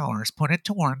tax dollars. Put it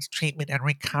towards treatment and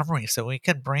recovery so we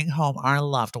can bring home our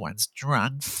loved ones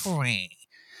drug-free.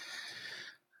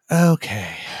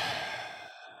 Okay.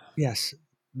 Yes,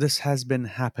 this has been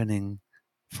happening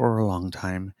for a long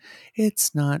time.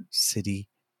 It's not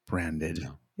city-branded.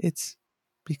 No. It's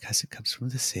because it comes from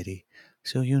the city.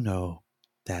 So you know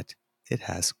that it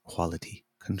has quality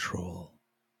control.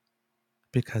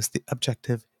 Because the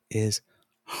objective is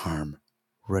harm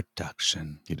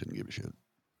reduction. He didn't give a shit.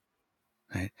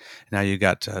 Right? Now you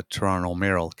got Toronto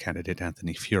mayoral candidate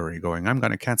Anthony Furey going, I'm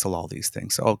going to cancel all these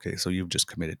things. Okay, so you've just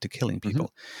committed to killing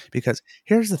people. Because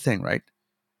here's the thing, right?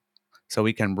 So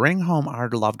we can bring home our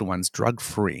loved ones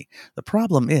drug-free. The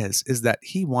problem is that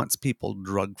he wants people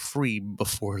drug-free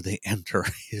before they enter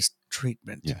his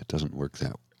treatment. Yeah, it doesn't work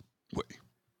that way.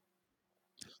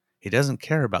 He doesn't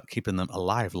care about keeping them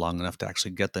alive long enough to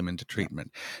actually get them into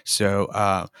treatment.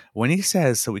 So when he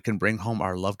says, so we can bring home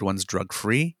our loved ones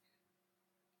drug-free,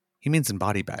 he means in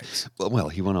body bags. Well,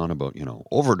 he went on about,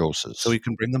 overdoses. So he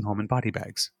can bring them home in body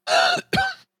bags.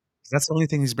 That's the only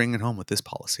thing he's bringing home with this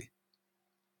policy.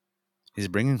 He's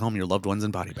bringing home your loved ones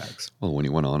in body bags. Well, when he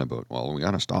went on about, we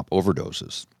got to stop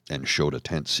overdoses and showed a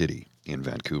tent city in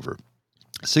Vancouver.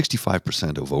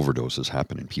 65% of overdoses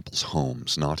happen in people's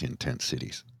homes, not in tent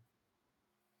cities.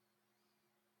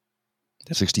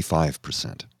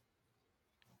 65%.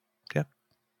 Yep.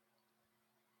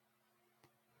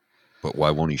 But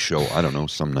why won't he show, I don't know,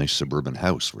 some nice suburban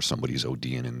house where somebody's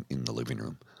ODing in the living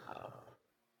room?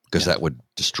 Because that would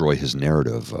destroy his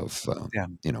narrative of,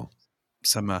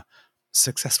 some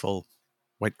successful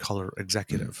white-collar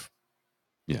executive.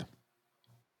 Yeah.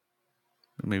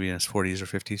 Maybe in his 40s or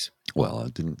 50s. Well,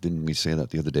 didn't we say that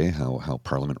the other day, how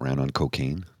Parliament ran on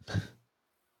cocaine?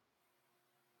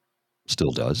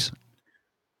 Still does.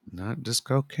 Not just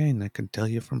cocaine. I can tell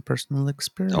you from personal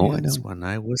experience. Oh, I know. When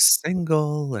I was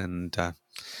single and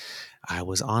I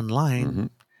was online,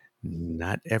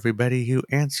 not everybody who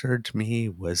answered me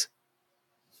was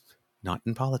not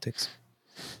in politics.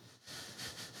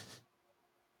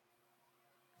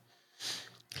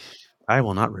 I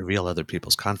will not reveal other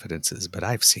people's confidences, but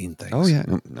I've seen things. Oh, yeah.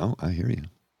 No, I hear you.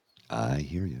 I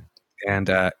hear you. And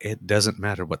it doesn't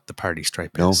matter what the party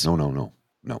stripe is. No.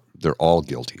 They're all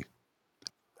guilty.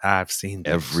 I've seen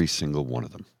things. Every single one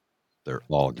of them. They're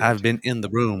all guilty. I've been in the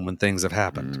room when things have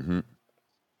happened.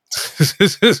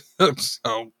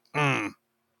 So,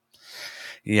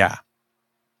 yeah.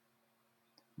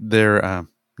 They're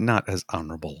not as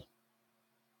honorable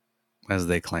as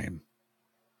they claim.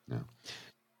 No.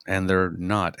 And they're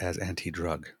not as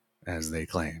anti-drug as they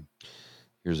claim.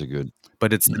 Here's a good...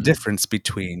 But it's the difference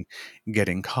between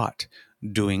getting caught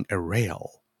doing a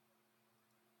rail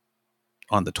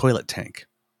on the toilet tank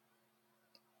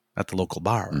at the local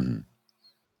bar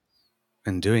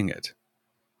and doing it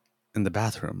in the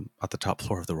bathroom at the top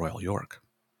floor of the Royal York.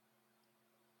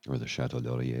 Or the Chateau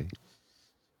Laurier.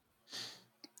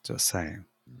 Just saying.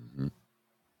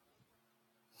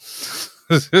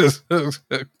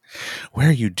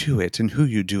 Where you do it and who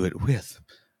you do it with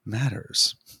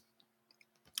matters.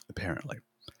 Apparently.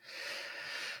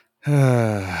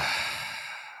 I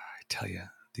tell you,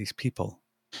 these people,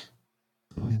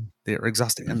 they're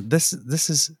exhausting. And this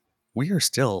is, we are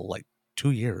still like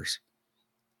 2 years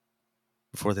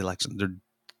before the election. They're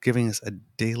giving us a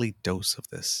daily dose of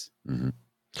this.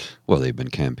 Well, they've been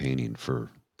campaigning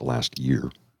for the last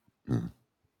year.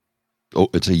 Oh,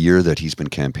 it's a year that he's been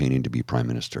campaigning to be prime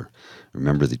minister.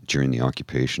 Remember during the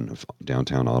occupation of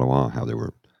downtown Ottawa, how there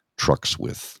were trucks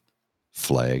with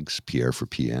flags, Pierre for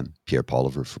PM, Pierre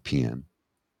Poliver for PM.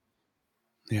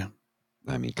 Yeah.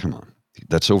 I mean, come on.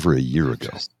 That's over a year ago.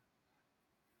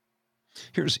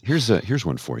 Here's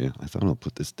one for you. I thought I'll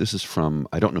put this. This is from,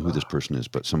 I don't know who this person is,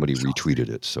 but somebody retweeted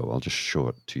it. So I'll just show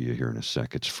it to you here in a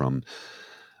sec. It's from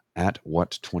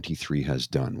 @what23 has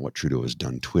done, what Trudeau has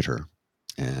done Twitter.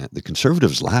 The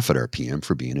Conservatives laugh at our PM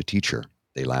for being a teacher.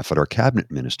 They laugh at our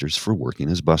cabinet ministers for working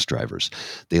as bus drivers.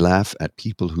 They laugh at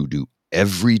people who do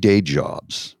everyday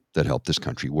jobs that help this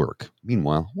country work.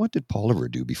 Meanwhile, what did Poliver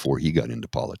do before he got into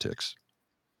politics?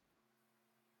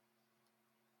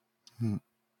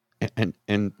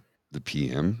 And the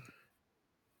PM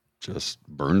just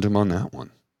burned him on that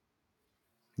one.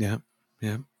 Yeah.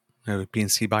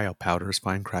 PNC bio powders,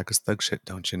 fine crack is thug shit,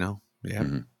 don't you know?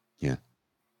 Yeah. Yeah.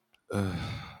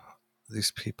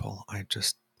 These people,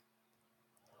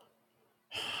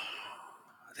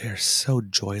 they're so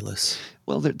joyless.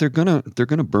 Well, they're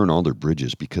gonna burn all their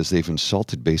bridges because they've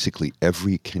insulted basically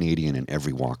every Canadian in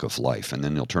every walk of life, and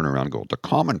then they'll turn around and go, "The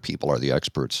common people are the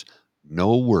experts."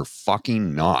 No, we're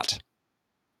fucking not.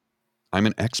 I'm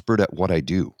an expert at what I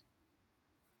do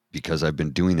because I've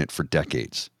been doing it for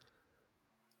decades.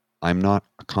 I'm not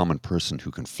a common person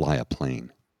who can fly a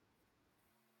plane.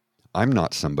 I'm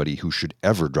not somebody who should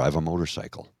ever drive a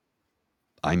motorcycle.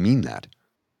 I mean that.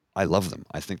 I love them.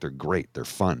 I think they're great. They're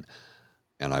fun.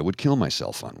 And I would kill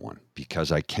myself on one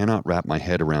because I cannot wrap my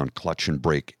head around clutch and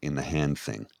brake in the hand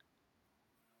thing.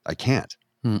 I can't.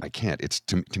 I can't. It's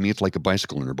to me, it's like a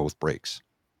bicycle and they're both brakes.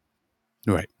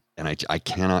 Right. And I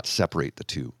cannot separate the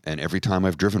two. And every time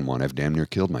I've driven one, I've damn near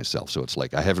killed myself. So it's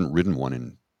like I haven't ridden one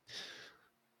in,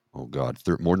 oh God,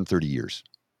 more than 30 years.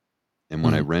 And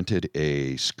when I rented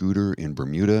a scooter in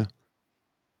Bermuda,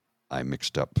 I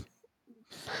mixed up.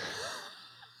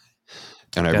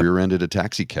 And I rear-ended a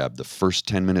taxi cab the first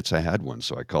 10 minutes I had one.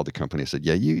 So I called the company. I said,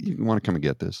 yeah, you want to come and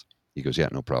get this? He goes, yeah,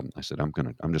 no problem. I said, I'm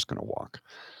just going to walk.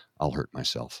 I'll hurt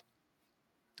myself.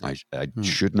 I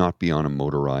should not be on a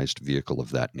motorized vehicle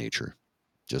of that nature.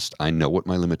 Just, I know what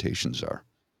my limitations are.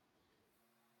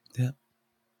 Yeah.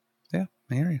 Yeah,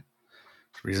 I hear you.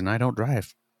 It's the reason I don't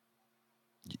drive.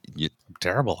 I'm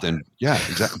terrible. Then, yeah,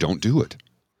 exactly. Don't do it.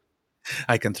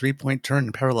 I can 3-point turn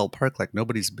and parallel park like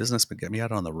nobody's business, but get me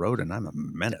out on the road and I'm a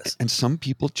menace. And some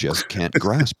people just can't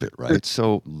grasp it, right?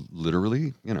 So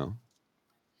literally,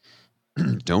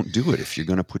 don't do it if you're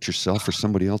going to put yourself or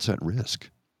somebody else at risk.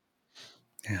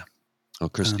 Yeah. Oh,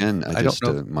 Christian, I don't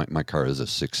know. My car is a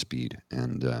 6-speed,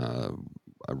 and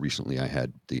recently I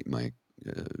had my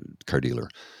car dealer,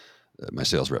 my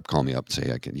sales rep, call me up and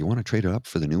say, "You want to trade it up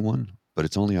for the new one? But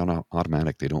it's only on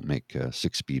automatic. They don't make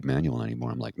 6-speed manual anymore."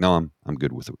 I'm like, "No, I'm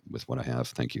good with what I have.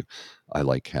 Thank you. I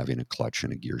like having a clutch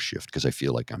and a gear shift because I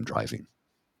feel like I'm driving."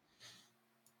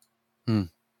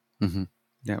 Mm-hmm.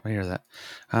 Yeah, I hear that.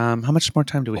 How much more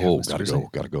time do we have?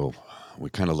 Mr. Gotta go. We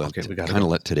kind of let go.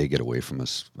 let today get away from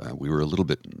us. We were a little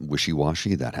bit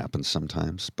wishy-washy. That happens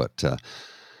sometimes, but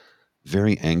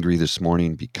very angry this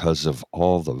morning because of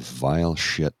all the vile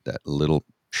shit that little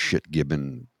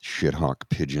shit-gibbon, shithawk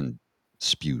pigeon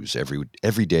spews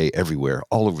every day, everywhere,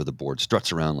 all over the board,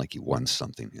 struts around like he won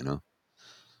something,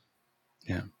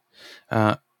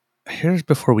 Yeah. Here's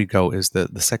before we go is the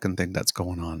second thing that's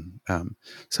going on.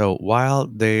 So while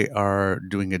they are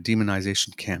doing a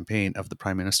demonization campaign of the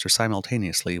prime minister,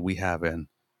 simultaneously we have an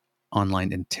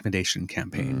online intimidation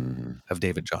campaign of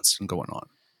David Johnston going on.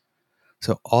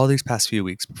 So all these past few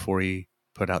weeks before he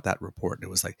put out that report, it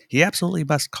was like he absolutely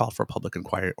must call for public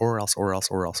inquiry or else.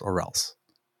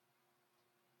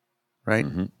 Right?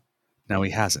 Now he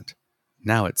hasn't.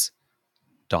 Now it's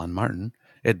Don Martin.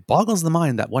 It boggles the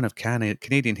mind that one of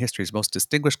Canadian history's most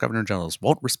distinguished governor-generals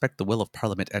won't respect the will of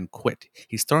Parliament and quit.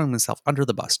 He's throwing himself under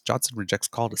the bus. Johnson rejects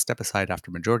call to step aside after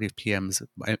majority of MPs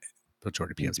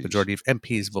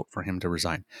vote for him to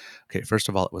resign. Okay, first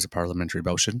of all, it was a parliamentary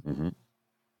motion.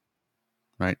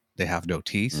 Right? They have no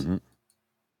teeth.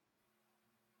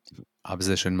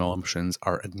 Opposition motions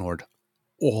are ignored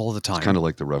all the time. It's kind of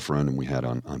like the referendum we had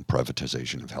on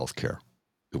privatization of healthcare.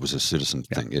 It was a citizen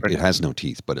thing. It has no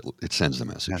teeth, but it sends the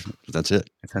message. That's it.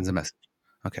 It sends a message.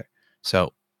 Okay.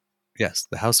 So, yes,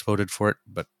 the House voted for it,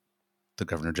 but the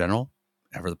Governor General,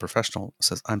 ever the professional,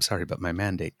 says, "I'm sorry, but my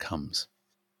mandate comes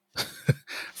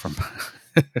from..."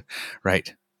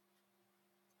 Right.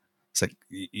 It's like,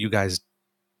 you guys,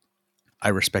 I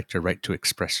respect your right to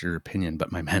express your opinion,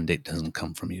 but my mandate doesn't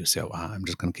come from you, so I'm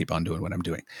just going to keep on doing what I'm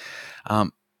doing.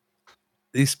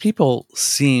 These people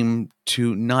seem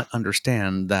to not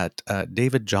understand that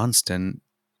David Johnston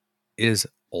is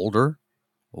older,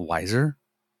 wiser,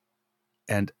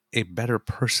 and a better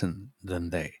person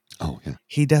than they. Oh, yeah.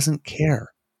 He doesn't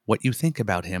care what you think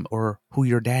about him or who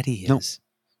your daddy is.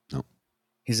 No.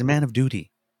 He's a man of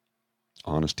duty.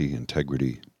 Honesty,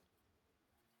 integrity.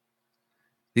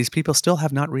 These people still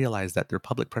have not realized that their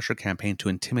public pressure campaign to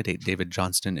intimidate David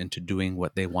Johnston into doing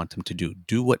what they want him to do.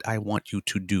 Do what I want you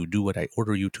to do. Do what I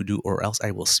order you to do, or else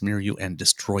I will smear you and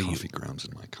destroy you. Coffee grounds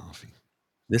in my coffee.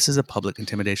 This is a public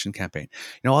intimidation campaign.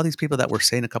 You know, all these people that were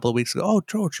saying a couple of weeks ago, "Oh,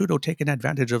 Joe Trudeau taking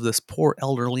advantage of this poor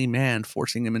elderly man,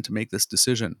 forcing him to make this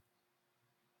decision."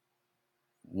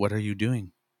 What are you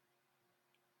doing?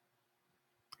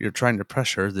 You're trying to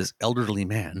pressure this elderly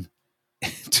man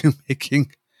into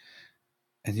making...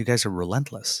 And you guys are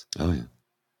relentless. Oh, yeah.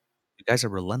 You guys are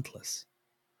relentless.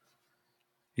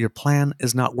 Your plan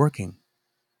is not working.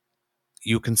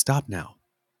 You can stop now.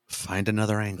 Find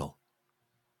another angle.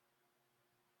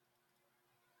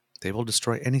 They will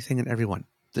destroy anything and everyone.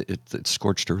 It's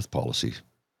scorched earth policy.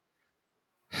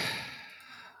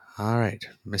 All right,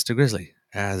 Mr. Grizzly,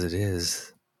 as it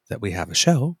is that we have a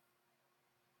show,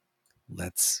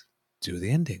 let's do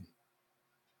the ending.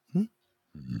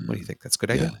 What do you think? That's a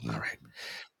good idea? Yeah. All right.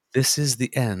 This is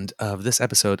the end of this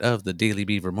episode of the Daily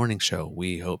Beaver Morning Show.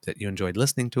 We hope that you enjoyed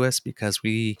listening to us because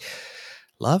we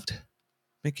loved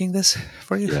making this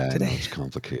for you today. Yeah, it's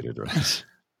complicated, right?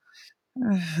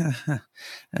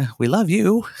 We love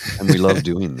you. And we love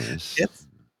doing this.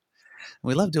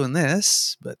 We love doing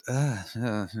this, but yeah,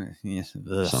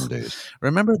 Some days.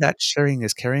 remember that sharing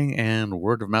is caring and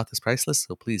word of mouth is priceless.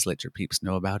 So please let your peeps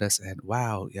know about us. And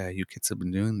wow, yeah, you kids have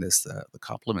been doing this. The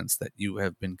compliments that you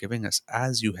have been giving us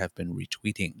as you have been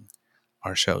retweeting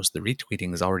our shows. The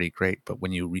retweeting is already great, but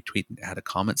when you retweet and add a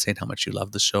comment saying how much you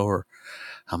love the show or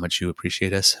how much you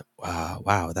appreciate us,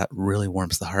 wow, that really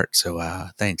warms the heart. So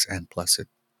thanks. And plus,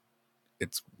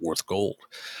 it's worth gold.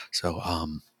 So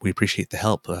we appreciate the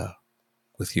help.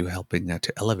 With you helping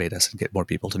to elevate us and get more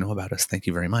people to know about us. Thank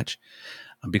you very much.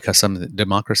 Because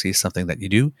democracy is something that you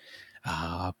do.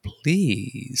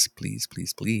 Please, please,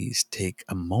 please, please take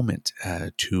a moment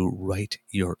to write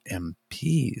your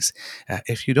MPs.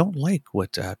 If you don't like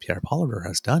what Pierre Poilievre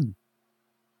has done,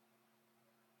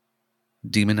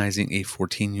 demonizing a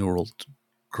 14-year-old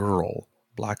girl,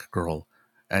 black girl,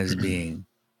 as being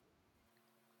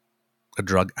a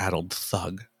drug-addled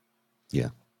thug. Yeah.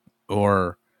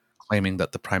 Or claiming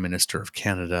that the Prime Minister of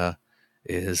Canada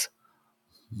is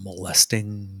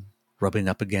molesting, rubbing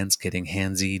up against, getting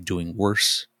handsy, doing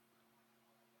worse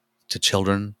to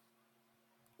children,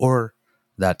 or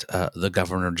that the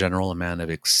Governor General, a man of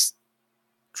extreme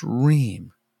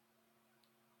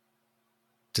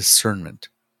discernment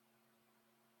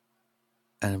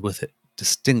and with a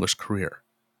distinguished career,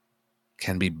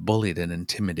 can be bullied and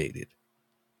intimidated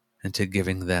into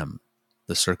giving them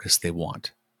the circus they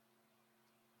want,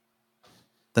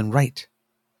 then write.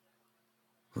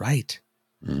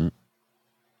 Mm-hmm.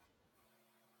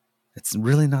 It's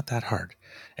really not that hard.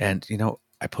 And,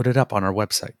 I put it up on our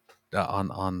website, on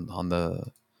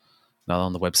the, not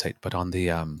on the website, but on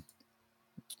the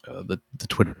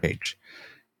Twitter page.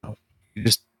 You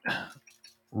just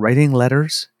writing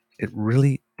letters, it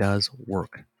really does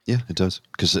work. Yeah, it does.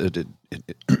 Because it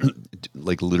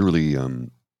like literally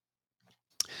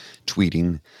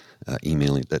tweeting,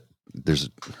 emailing, that there's,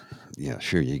 yeah,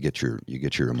 sure, you get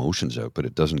your emotions out, but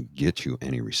it doesn't get you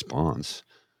any response.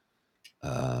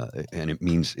 And it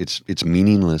means it's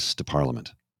meaningless to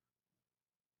Parliament.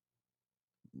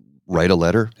 Write a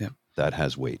letter, Yeah. that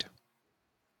has weight.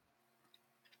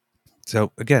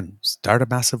 So again, start a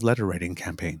massive letter writing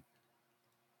campaign.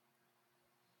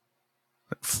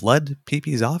 Flood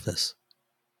PP's office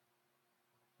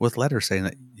with letters saying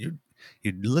that you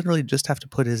literally just have to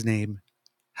put his name,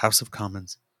 House of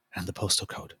Commons, and the postal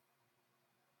code.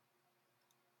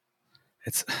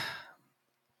 It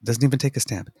doesn't even take a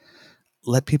stamp.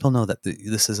 Let people know that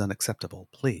this is unacceptable,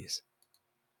 please,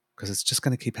 because it's just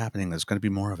going to keep happening. There's going to be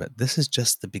more of it. This is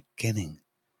just the beginning.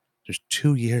 There's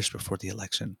 2 years before the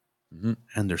election, Mm-hmm.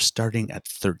 and they're starting at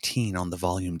 13 on the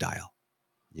volume dial.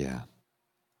 Yeah.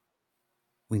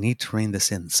 We need to rein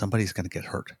this in. Somebody's going to get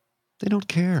hurt. They don't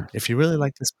care. If you really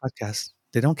like this podcast,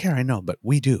 they don't care, I know, but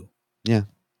we do. Yeah.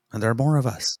 And there are more of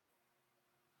us.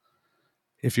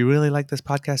 If you really like this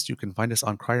podcast, you can find us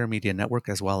on Crier Media Network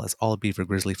as well as all Beaver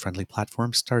Grizzly friendly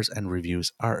platforms. Stars and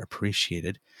reviews are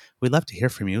appreciated. We'd love to hear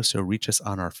from you, so reach us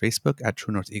on our Facebook at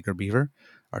True North Eager Beaver,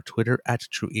 our Twitter at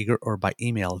True Eager, or by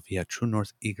email via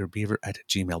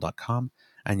truenortheagerbeaver@gmail.com.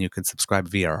 And you can subscribe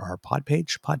via our pod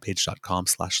page,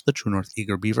 podpage.com/the True North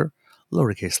Eager Beaver,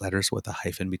 lowercase letters with a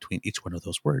hyphen between each one of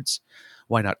those words.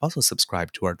 Why not also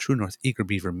subscribe to our True North Eager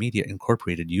Beaver Media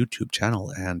Incorporated YouTube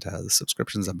channel? And the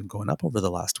subscriptions have been going up over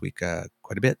the last week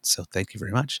quite a bit. So thank you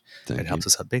very much. Thank It helps you.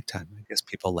 us out big time. I guess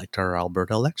people liked our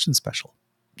Alberta election special.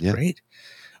 Yeah. Great.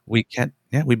 We've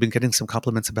been getting some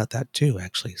compliments about that too,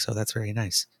 actually. So that's very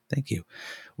nice. Thank you.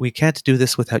 We can't do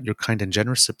this without your kind and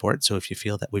generous support. So if you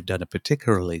feel that we've done a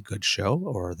particularly good show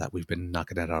or that we've been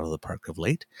knocking it out of the park of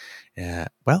late,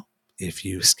 well, if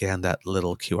you scan that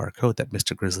little QR code that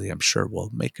Mr. Grizzly, I'm sure, will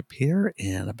make appear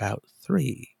in about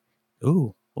 3.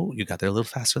 Oh, you got there a little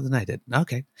faster than I did.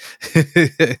 Okay.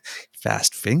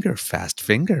 Fast finger.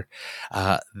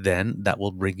 Then that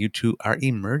will bring you to our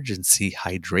emergency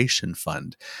hydration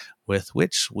fund, with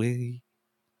which we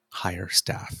hire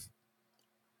staff.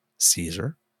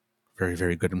 Caesar, very,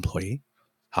 very good employee.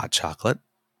 Hot chocolate,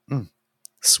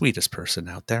 sweetest person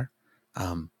out there.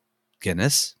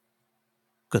 Guinness,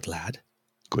 good lad.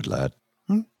 Good lad.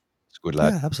 Hmm? It's a good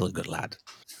lad. Yeah, absolutely good lad.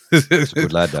 It's a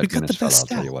good lad, that We've got Guinness the fella, best I'll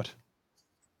tell staff. you what.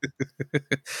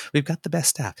 We've got the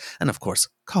best staff. And of course,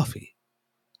 coffee.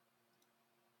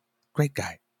 Great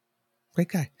guy.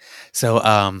 So,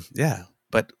 yeah,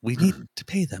 but we need to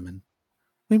pay them, and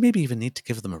we maybe even need to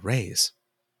give them a raise.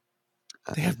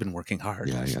 They have been working hard.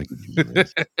 Yeah, I can give you a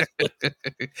raise.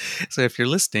 So if you're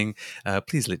listening,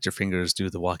 please let your fingers do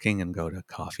the walking and go to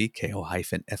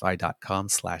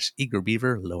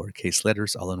ko-fi.com/eagerbeaver, lowercase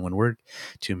letters, all in one word,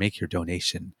 to make your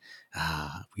donation.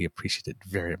 We appreciate it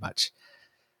very much.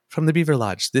 From the Beaver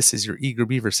Lodge, this is your eager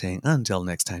beaver saying, until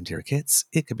next time, dear kids,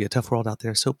 it could be a tough world out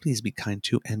there, so please be kind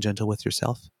to and gentle with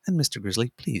yourself. And Mr.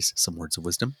 Grizzly, please, some words of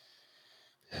wisdom.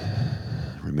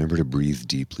 Remember to breathe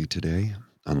deeply today.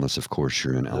 Unless, of course,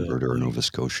 you're in Alberta or boy. Nova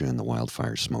Scotia and the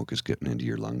wildfire smoke is getting into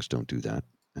your lungs. Don't do that.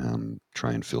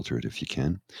 Try and filter it if you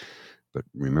can. But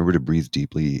remember to breathe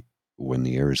deeply when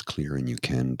the air is clear and you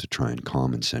can, to try and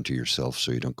calm and center yourself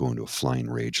so you don't go into a flying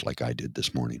rage like I did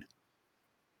this morning.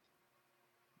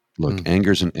 Look,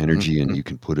 anger's an energy, and you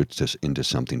can put it into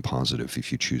something positive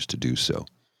if you choose to do so.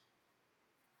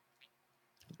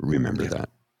 Remember that.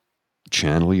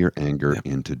 Channel your anger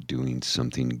into doing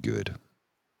something good.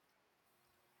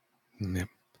 Yep.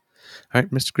 All right,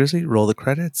 Mr. Grizzly, roll the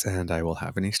credits, and I will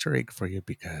have an Easter egg for you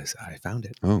because I found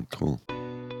it. Oh, cool.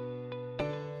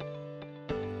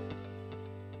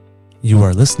 You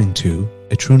are listening to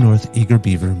a True North Eager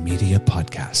Beaver Media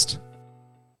Podcast.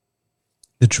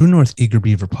 The True North Eager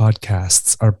Beaver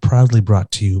podcasts are proudly brought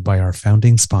to you by our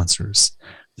founding sponsors,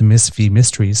 the Miss V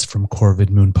Mysteries from Corvid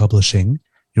Moon Publishing,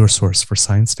 your source for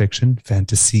science fiction,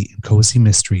 fantasy, and cozy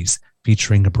mysteries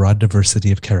featuring a broad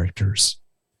diversity of characters.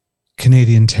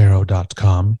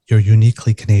 CanadianTarot.com, your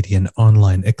uniquely Canadian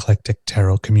online eclectic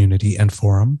tarot community and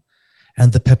forum,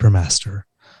 and the Peppermaster,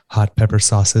 hot pepper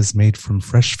sauces made from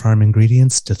fresh farm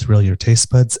ingredients to thrill your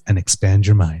taste buds and expand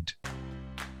your mind.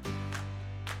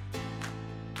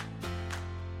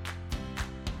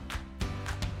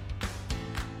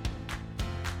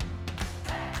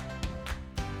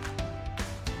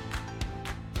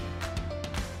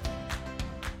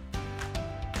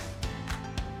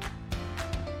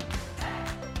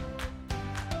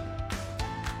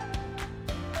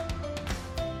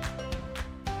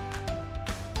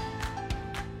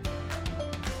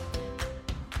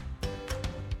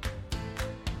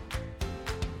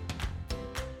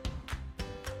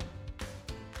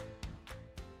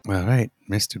 All right,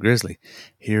 Mr. Grizzly,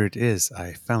 here it is.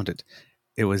 I found it.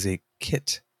 It was a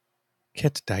Kit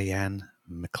Diane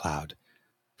McLeod,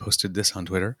 posted this on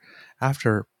Twitter.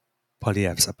 After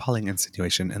Poilievre's appalling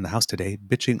insinuation in the House today,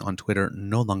 bitching on Twitter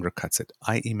no longer cuts it.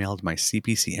 I emailed my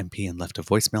CPC MP and left a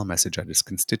voicemail message at his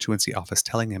constituency office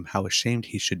telling him how ashamed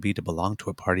he should be to belong to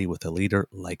a party with a leader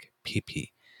like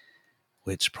PP,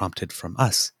 which prompted from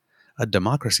us, a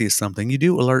democracy is something you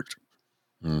do. Alert.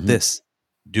 This.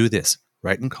 Do this.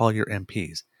 Write and call your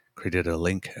MPs. Created a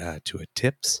link to a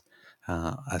tips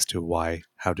as to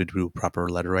how to do proper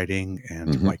letter writing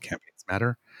and why campaigns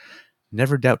matter.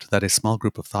 Never doubt that a small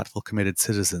group of thoughtful, committed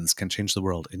citizens can change the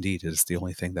world. Indeed, it is the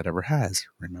only thing that ever has.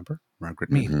 Remember,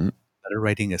 Margaret Mead. Letter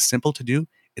writing is simple to do,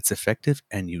 it's effective,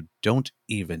 and you don't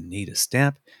even need a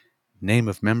stamp. Name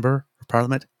of member of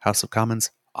Parliament, House of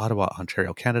Commons, Ottawa,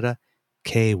 Ontario, Canada,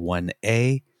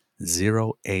 K1A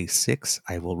 0A6.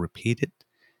 I will repeat it.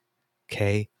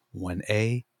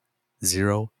 K1A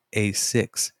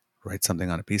 0A6. Write something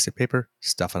on a piece of paper,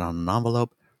 stuff it on an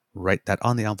envelope, write that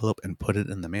on the envelope and put it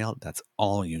in the mail. That's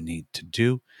all you need to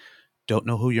do. Don't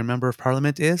know who your member of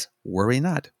parliament is? Worry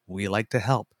not. We like to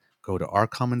help. Go to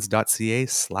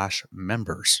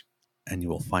ourcommons.ca/members and you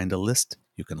will find a list.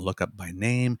 You can look up by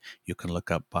name. You can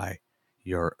look up by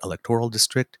your electoral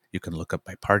district. You can look up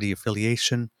by party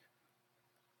affiliation.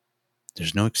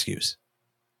 There's no excuse.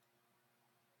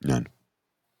 None.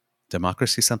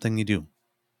 Democracy is something you do.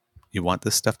 You want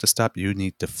this stuff to stop, you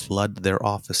need to flood their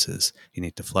offices. You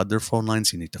need to flood their phone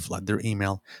lines. You need to flood their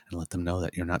email and let them know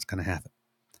that you're not going to have it.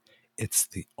 It's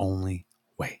the only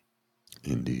way.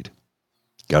 Indeed.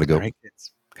 Gotta go. All right,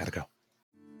 kids. Gotta go.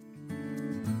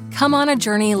 Come on a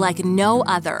journey like no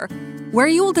other, where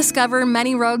you will discover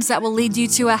many roads that will lead you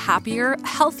to a happier,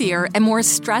 healthier, and more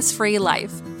stress-free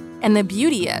life. And the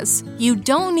beauty is, you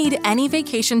don't need any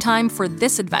vacation time for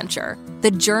this adventure. The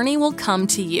journey will come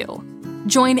to you.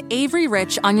 Join Avery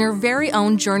Rich on your very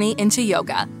own journey into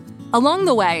yoga. Along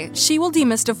the way, she will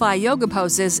demystify yoga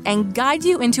poses and guide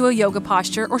you into a yoga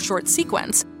posture or short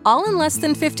sequence, all in less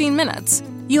than 15 minutes.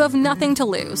 You have nothing to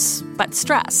lose but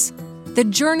stress. The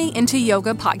Journey into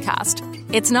Yoga podcast.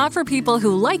 It's not for people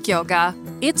who like yoga,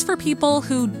 it's for people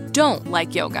who don't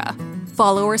like yoga.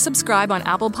 Follow or subscribe on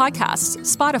Apple Podcasts,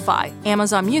 Spotify,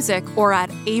 Amazon Music, or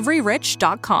at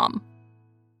averyrich.com.